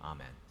God.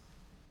 Amen.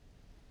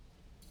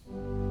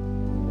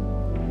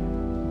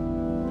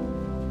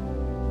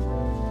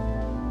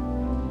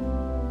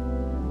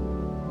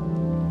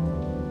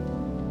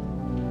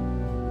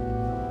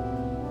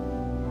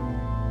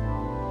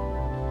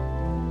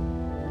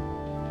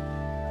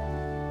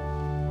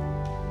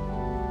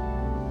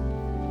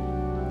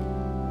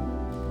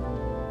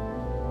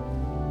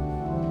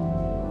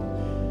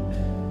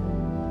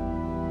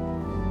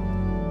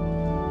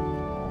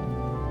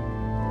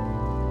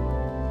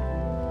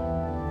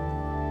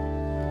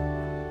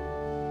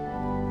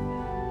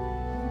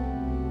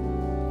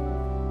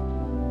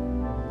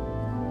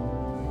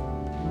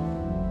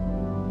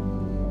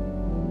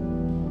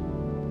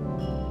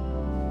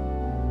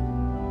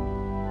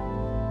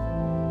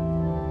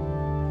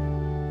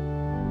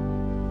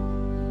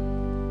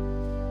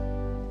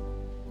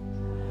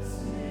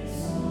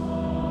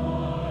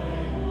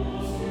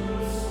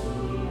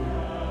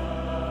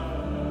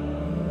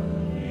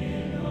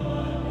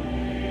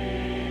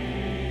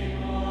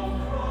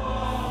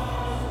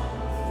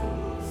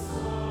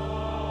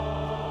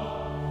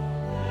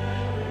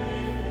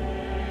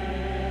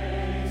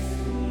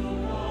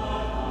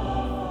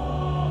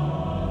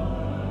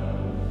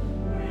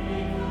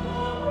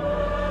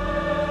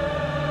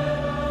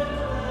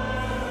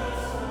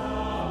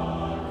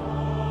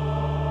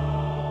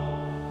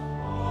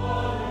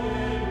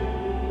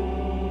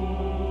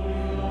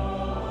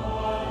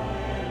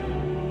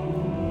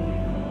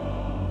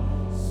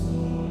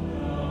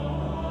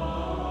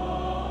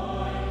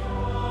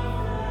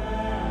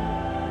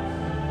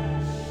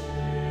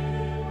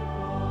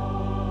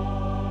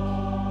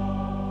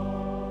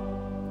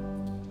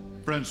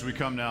 Friends, we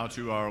come now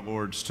to our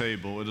Lord's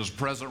table. It is a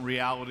present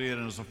reality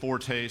and it is a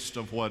foretaste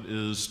of what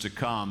is to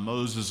come.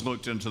 Moses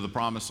looked into the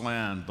promised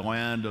land, the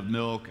land of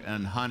milk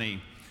and honey.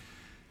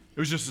 It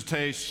was just a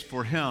taste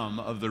for him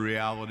of the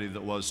reality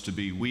that was to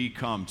be. We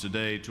come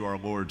today to our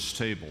Lord's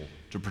table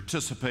to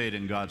participate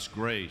in God's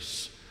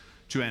grace,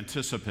 to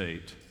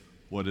anticipate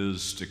what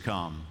is to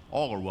come.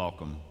 All are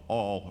welcome.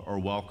 All are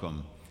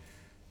welcome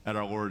at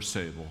our Lord's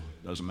table.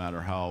 Doesn't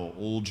matter how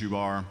old you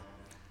are,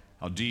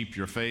 how deep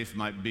your faith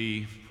might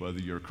be, whether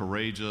you're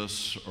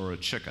courageous or a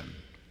chicken.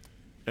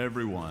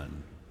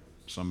 Everyone,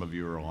 some of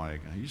you are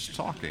like, he's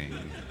talking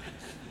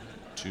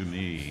to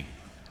me.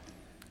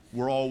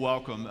 We're all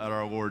welcome at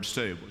our Lord's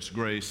table. It's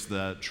grace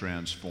that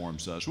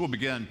transforms us. We'll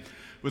begin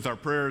with our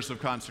prayers of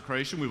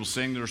consecration. We will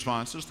sing the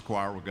responses. The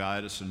choir will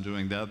guide us in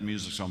doing that. The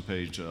music's on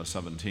page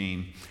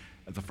 17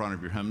 at the front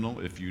of your hymnal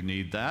if you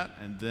need that.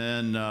 And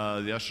then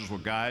the ushers will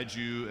guide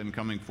you in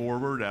coming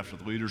forward. After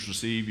the leaders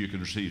receive, you can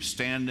receive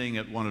standing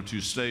at one of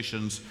two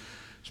stations.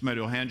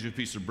 Somebody will hand you a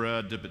piece of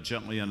bread, dip it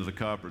gently into the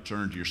cup,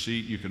 return to your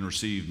seat. You can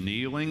receive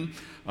kneeling.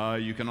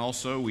 You can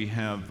also, we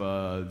have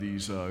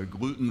these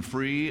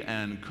gluten-free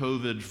and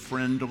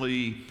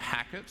COVID-friendly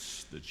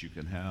packets that you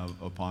can have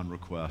upon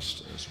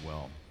request as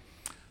well.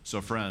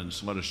 So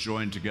friends, let us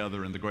join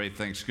together in the great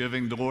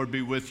thanksgiving. The Lord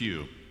be with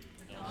you.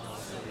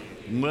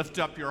 Lift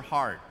up your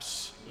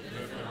hearts.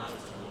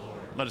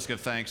 Let us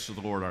give thanks to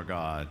the Lord our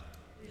God.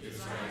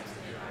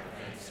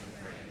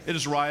 It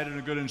is right and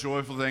a good and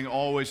joyful thing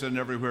always and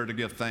everywhere to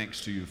give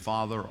thanks to you,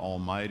 Father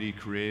Almighty,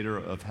 creator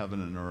of heaven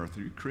and earth.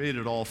 You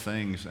created all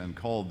things and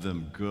called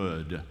them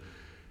good.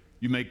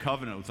 You made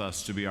covenant with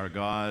us to be our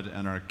God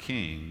and our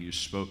King. You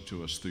spoke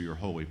to us through your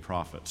holy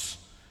prophets.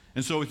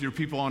 And so with your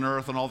people on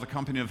earth and all the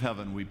company of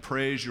heaven, we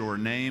praise your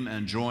name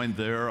and join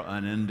their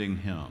unending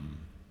hymn.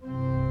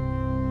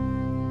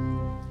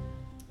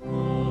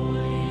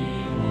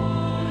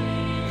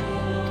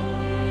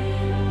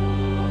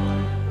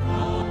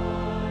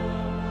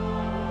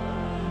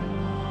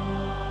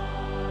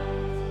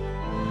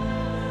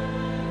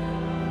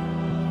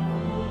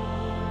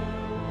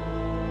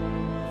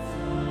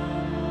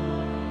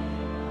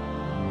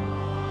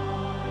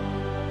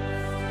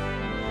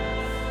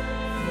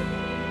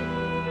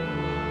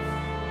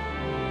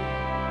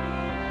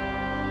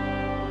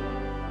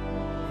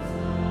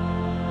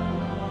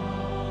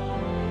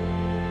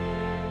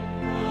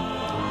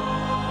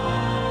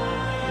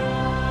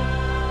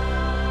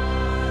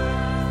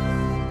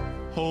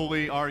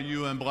 Holy are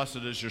you and blessed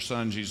is your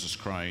Son, Jesus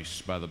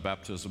Christ. By the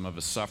baptism of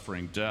his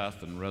suffering,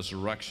 death, and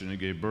resurrection, he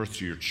gave birth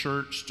to your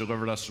church,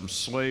 delivered us from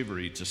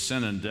slavery to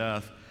sin and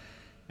death,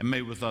 and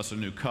made with us a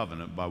new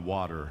covenant by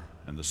water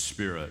and the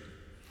Spirit.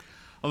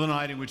 On the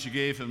night in which he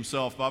gave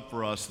himself up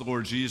for us, the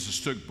Lord Jesus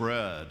took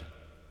bread,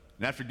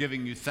 and after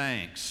giving you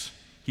thanks,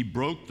 he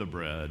broke the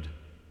bread.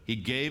 He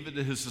gave it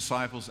to his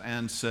disciples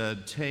and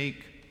said,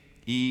 "Take,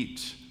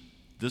 eat.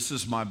 This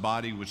is my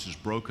body which is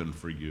broken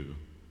for you.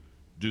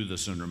 Do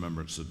this in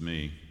remembrance of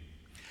me."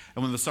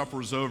 And when the supper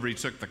was over, he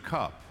took the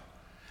cup.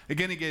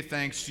 Again, he gave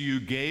thanks to you,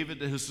 gave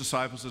it to his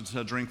disciples, and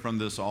said, "Drink from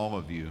this, all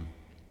of you.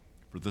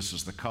 For this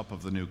is the cup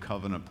of the new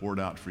covenant poured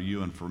out for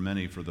you and for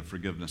many for the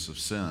forgiveness of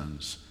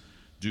sins.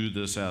 Do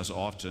this as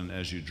often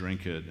as you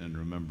drink it in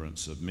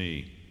remembrance of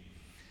me.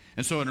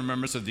 And so in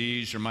remembrance of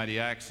these, your mighty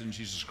acts in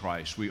Jesus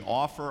Christ, we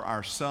offer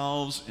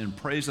ourselves in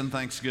praise and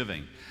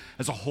thanksgiving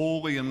as a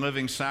holy and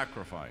living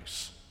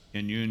sacrifice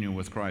in union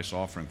with Christ's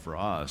offering for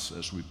us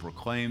as we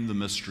proclaim the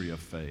mystery of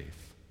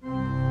faith.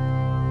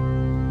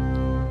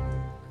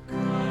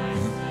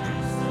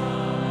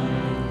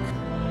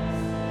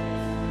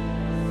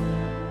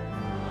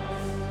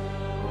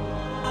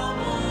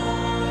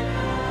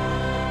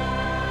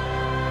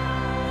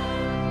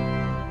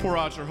 Pour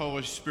out your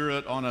Holy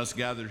Spirit on us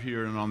gathered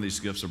here and on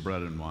these gifts of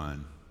bread and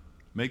wine.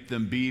 Make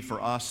them be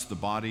for us the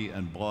body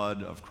and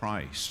blood of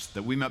Christ,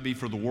 that we might be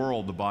for the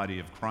world the body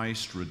of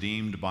Christ,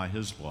 redeemed by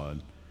his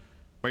blood.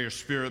 By your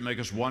Spirit, make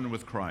us one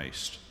with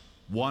Christ,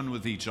 one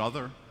with each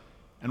other,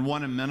 and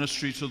one in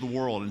ministry to the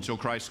world until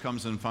Christ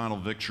comes in final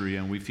victory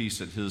and we feast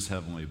at his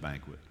heavenly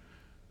banquet.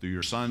 Through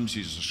your Son,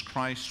 Jesus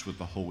Christ, with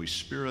the Holy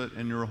Spirit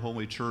and your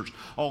holy church,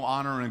 all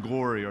honor and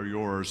glory are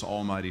yours,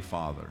 Almighty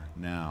Father,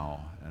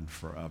 now and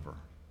forever.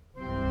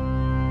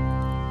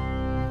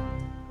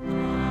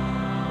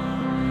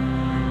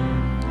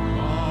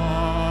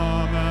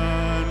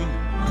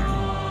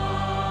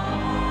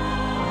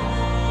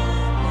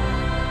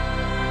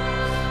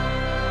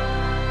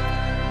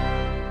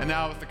 And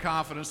now, with the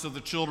confidence of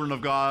the children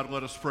of God,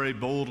 let us pray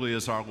boldly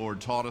as our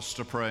Lord taught us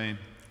to pray.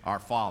 Our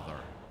Father,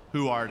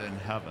 who art in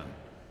heaven,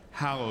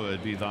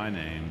 hallowed be thy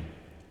name.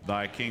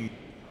 Thy kingdom.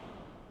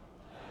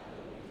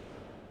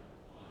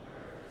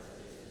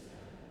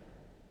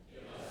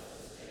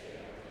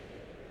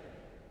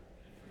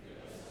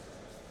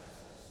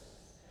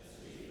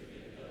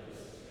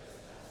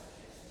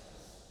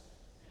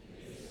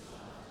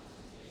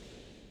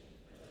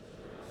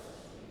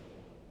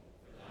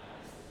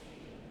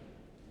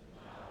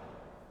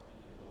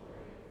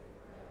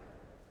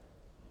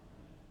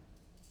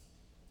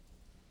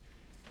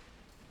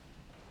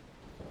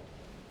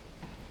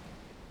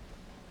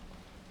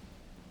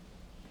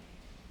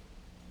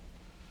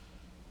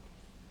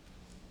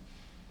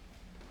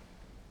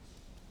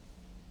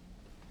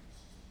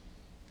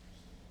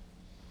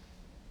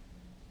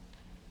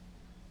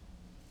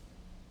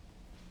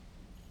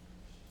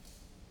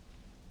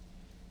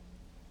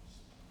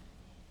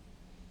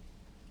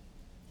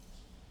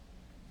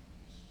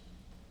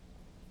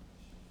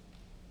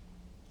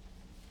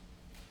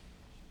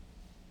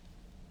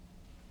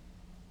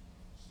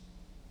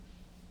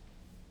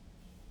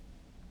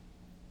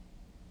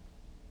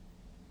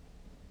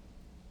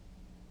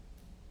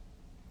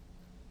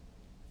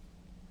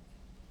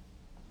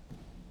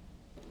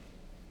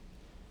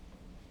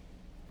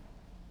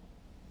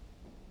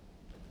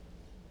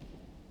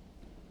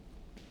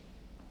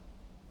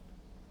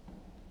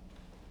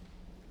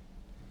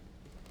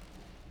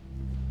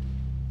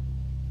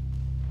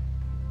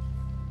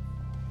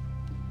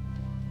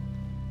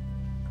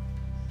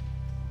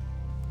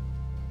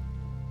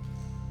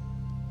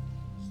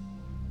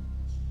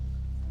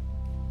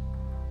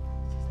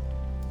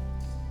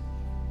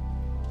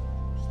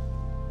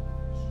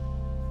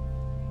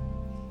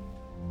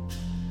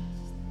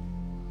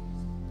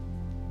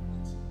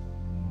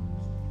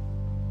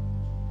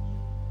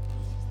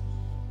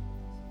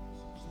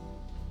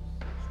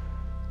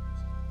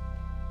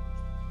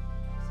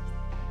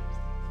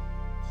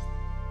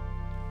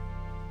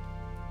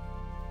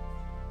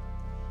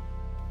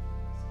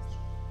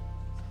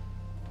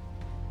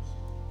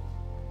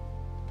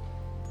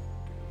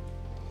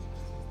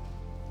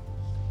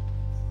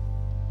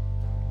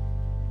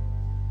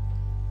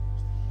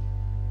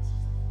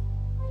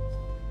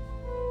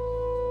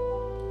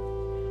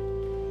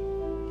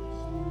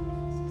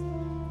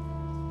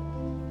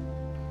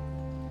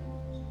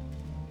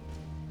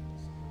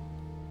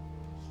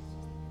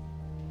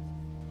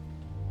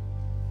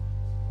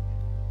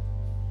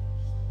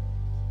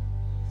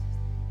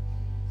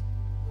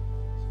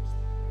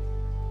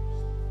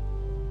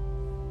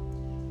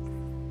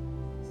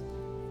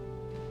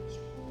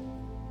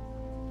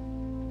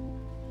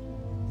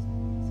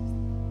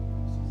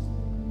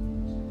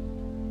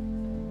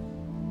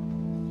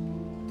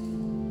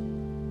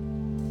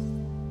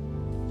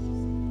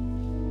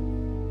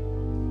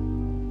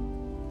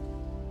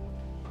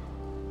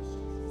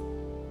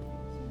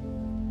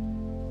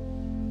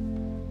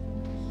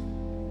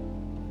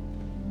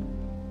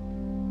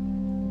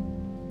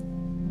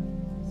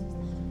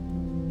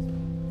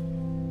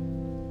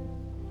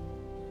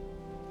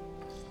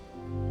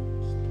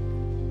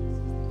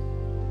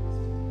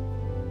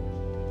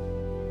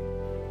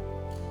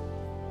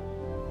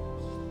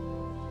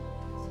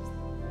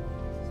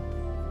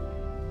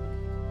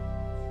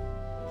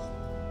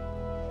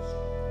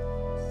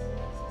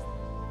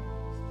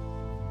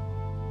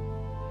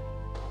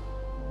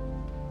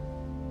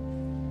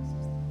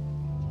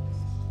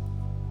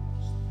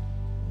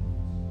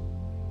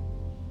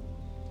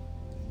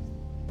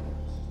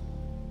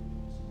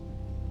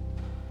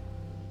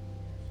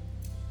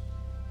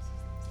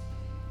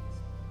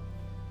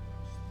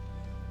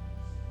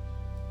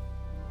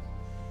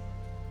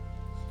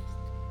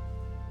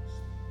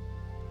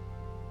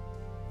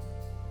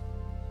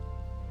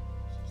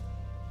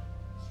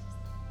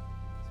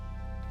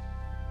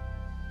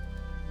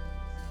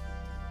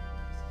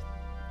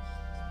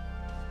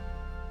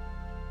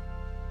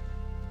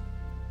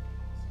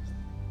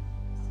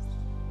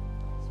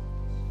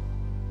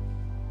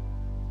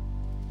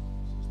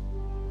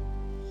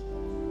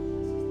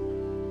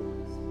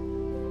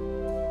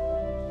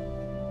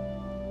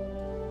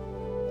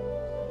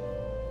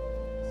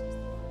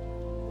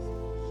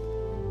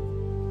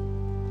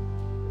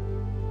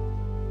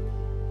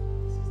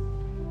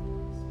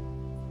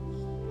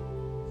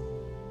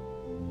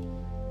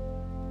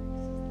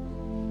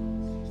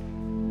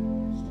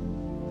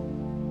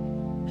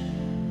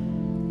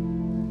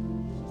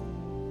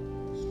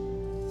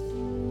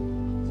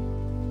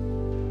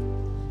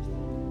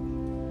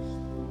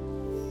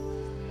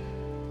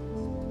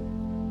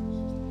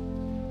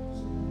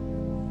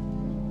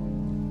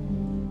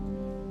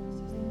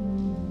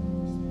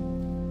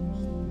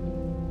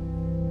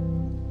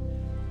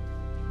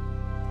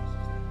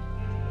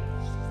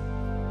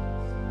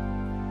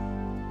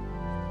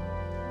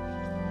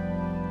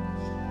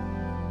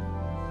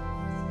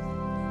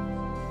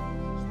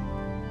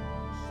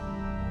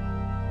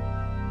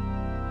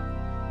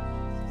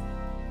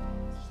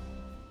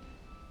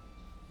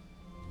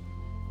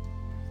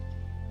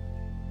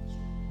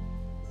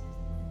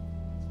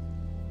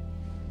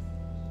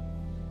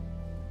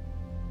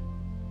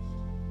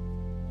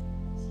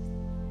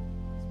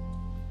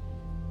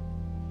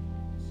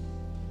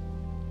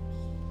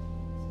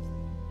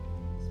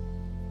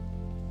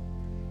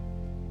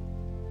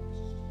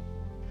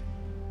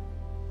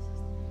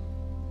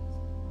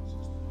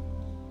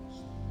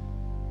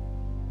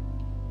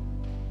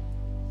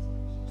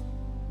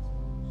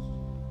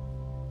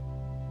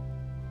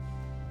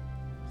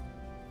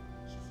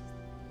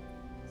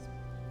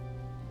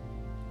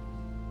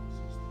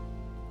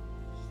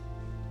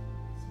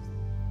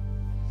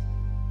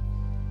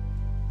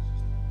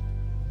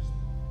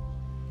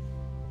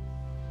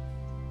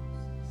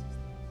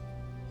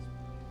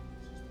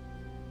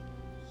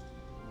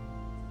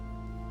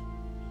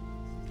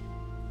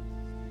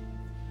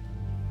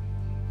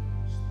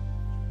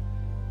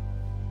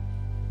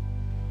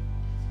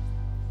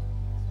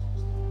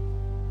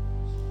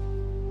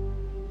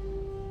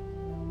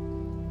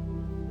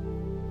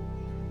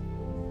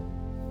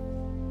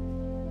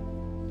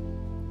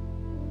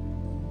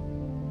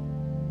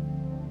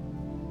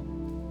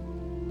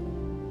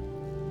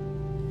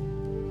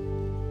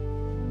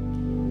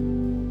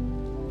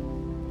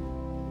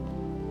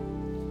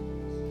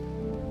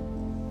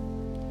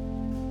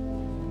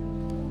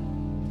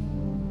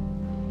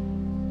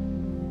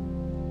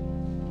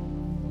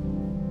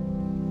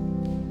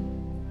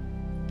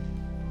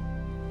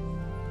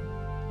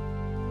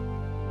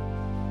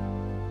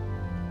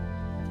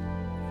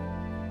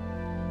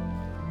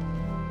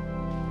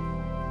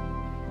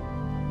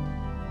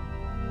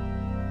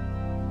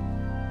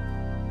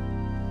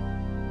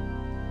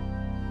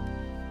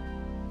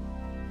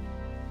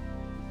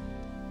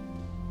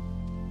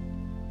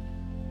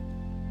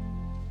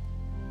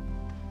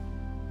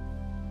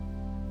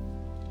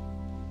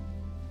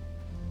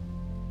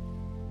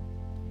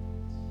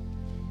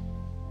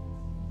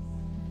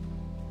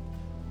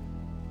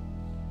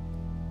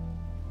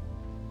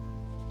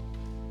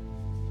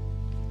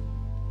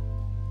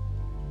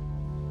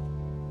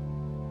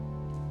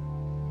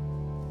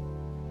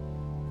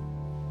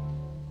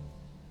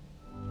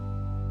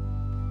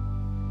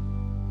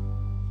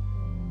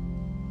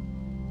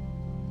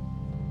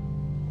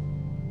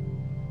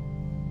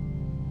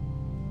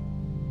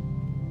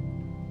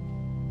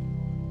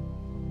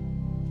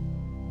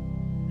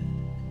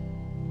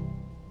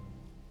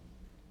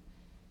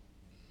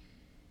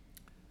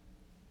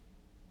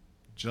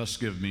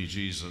 Just give me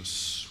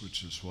Jesus,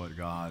 which is what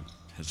God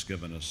has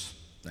given us.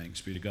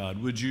 Thanks be to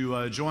God. Would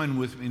you join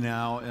with me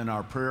now in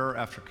our prayer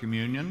after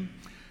communion,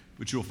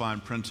 which you'll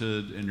find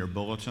printed in your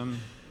bulletin?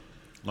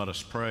 Let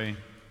us pray.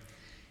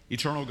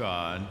 Eternal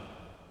God,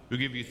 we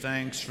give you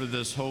thanks for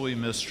this holy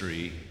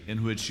mystery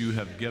in which you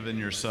have given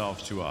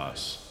yourself to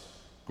us.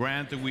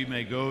 Grant that we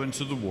may go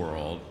into the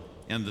world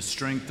in the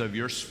strength of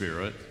your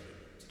Spirit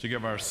to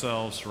give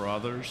ourselves for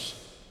others.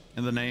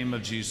 In the name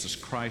of Jesus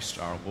Christ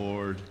our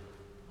Lord,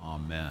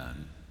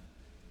 amen.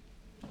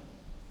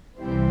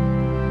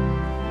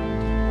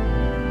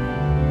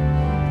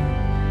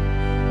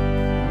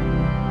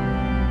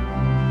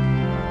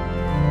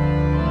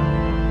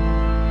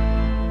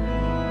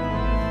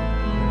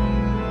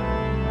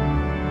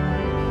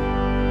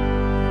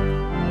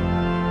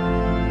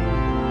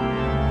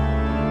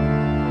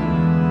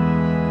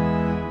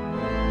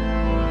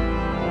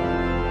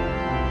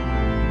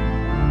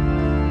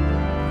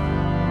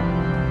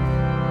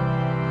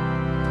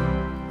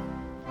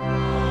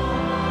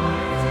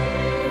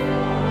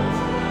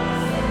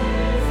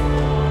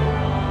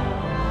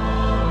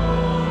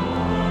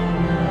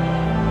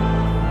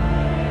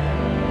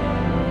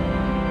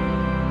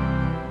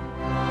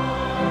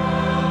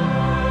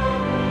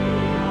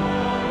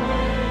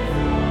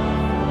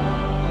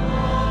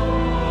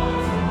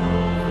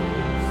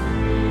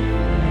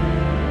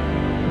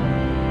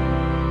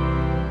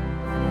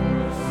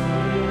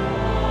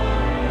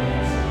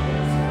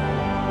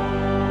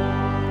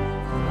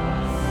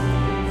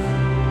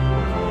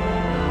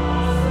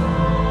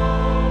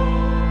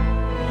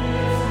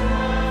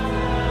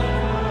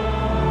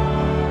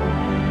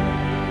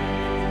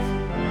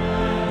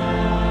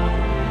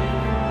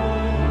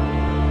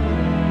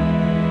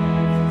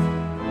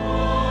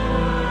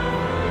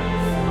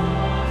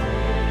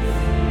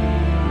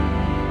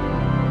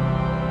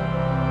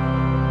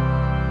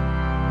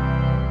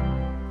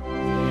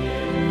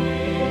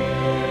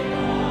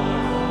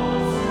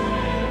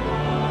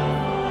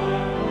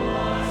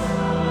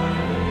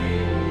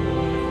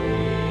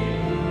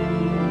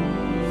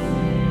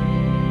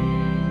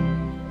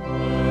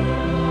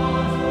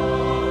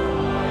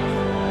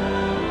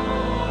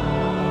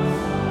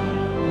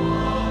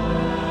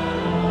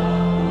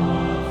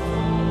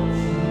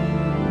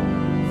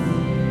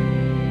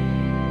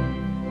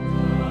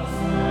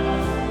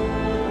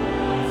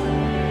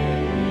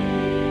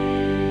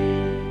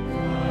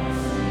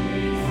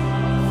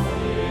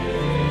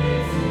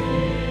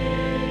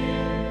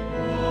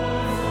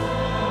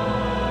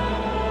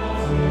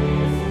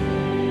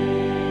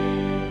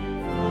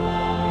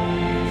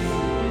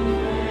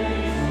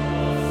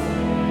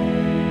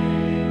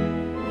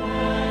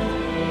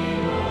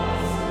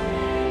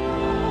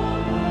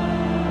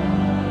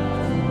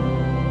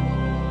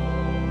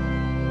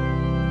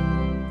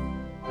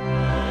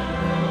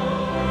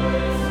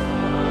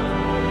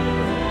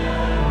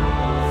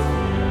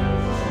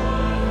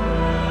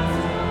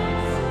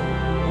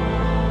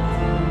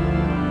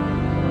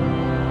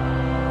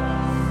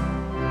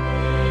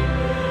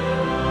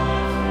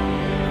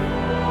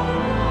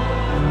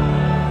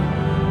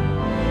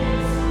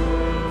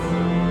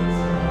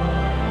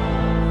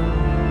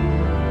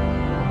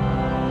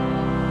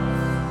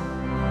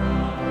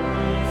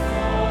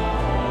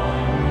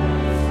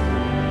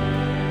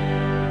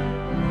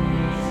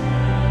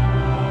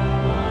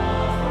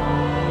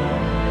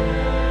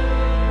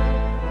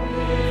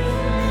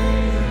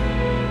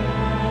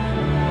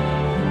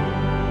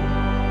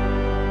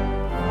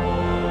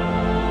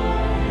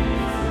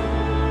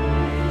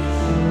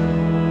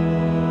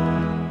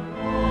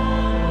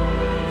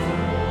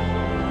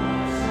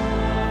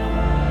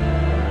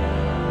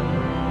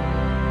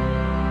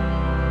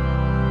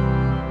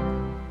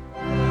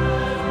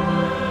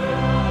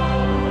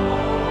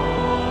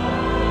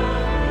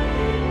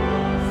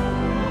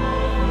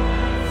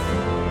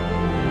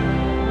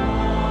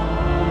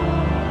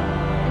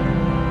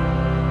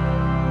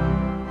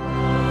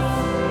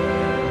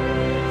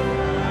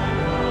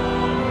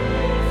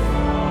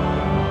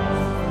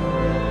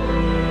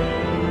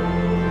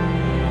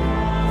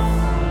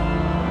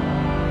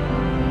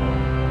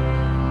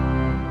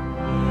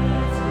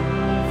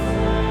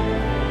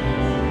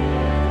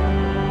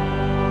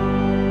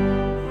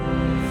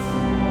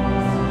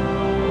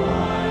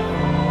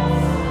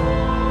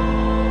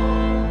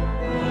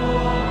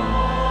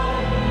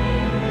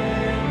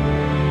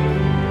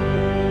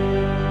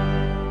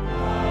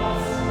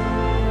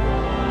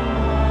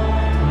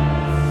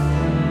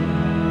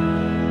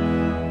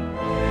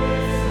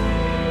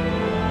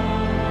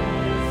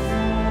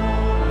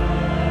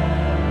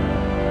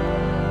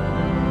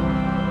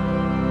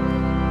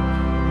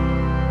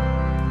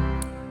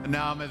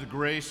 Now may the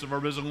grace of our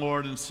risen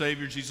Lord and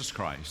Savior Jesus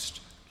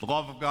Christ, the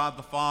love of God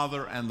the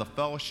Father, and the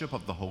fellowship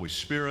of the Holy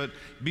Spirit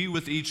be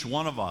with each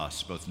one of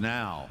us, both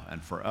now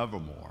and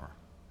forevermore.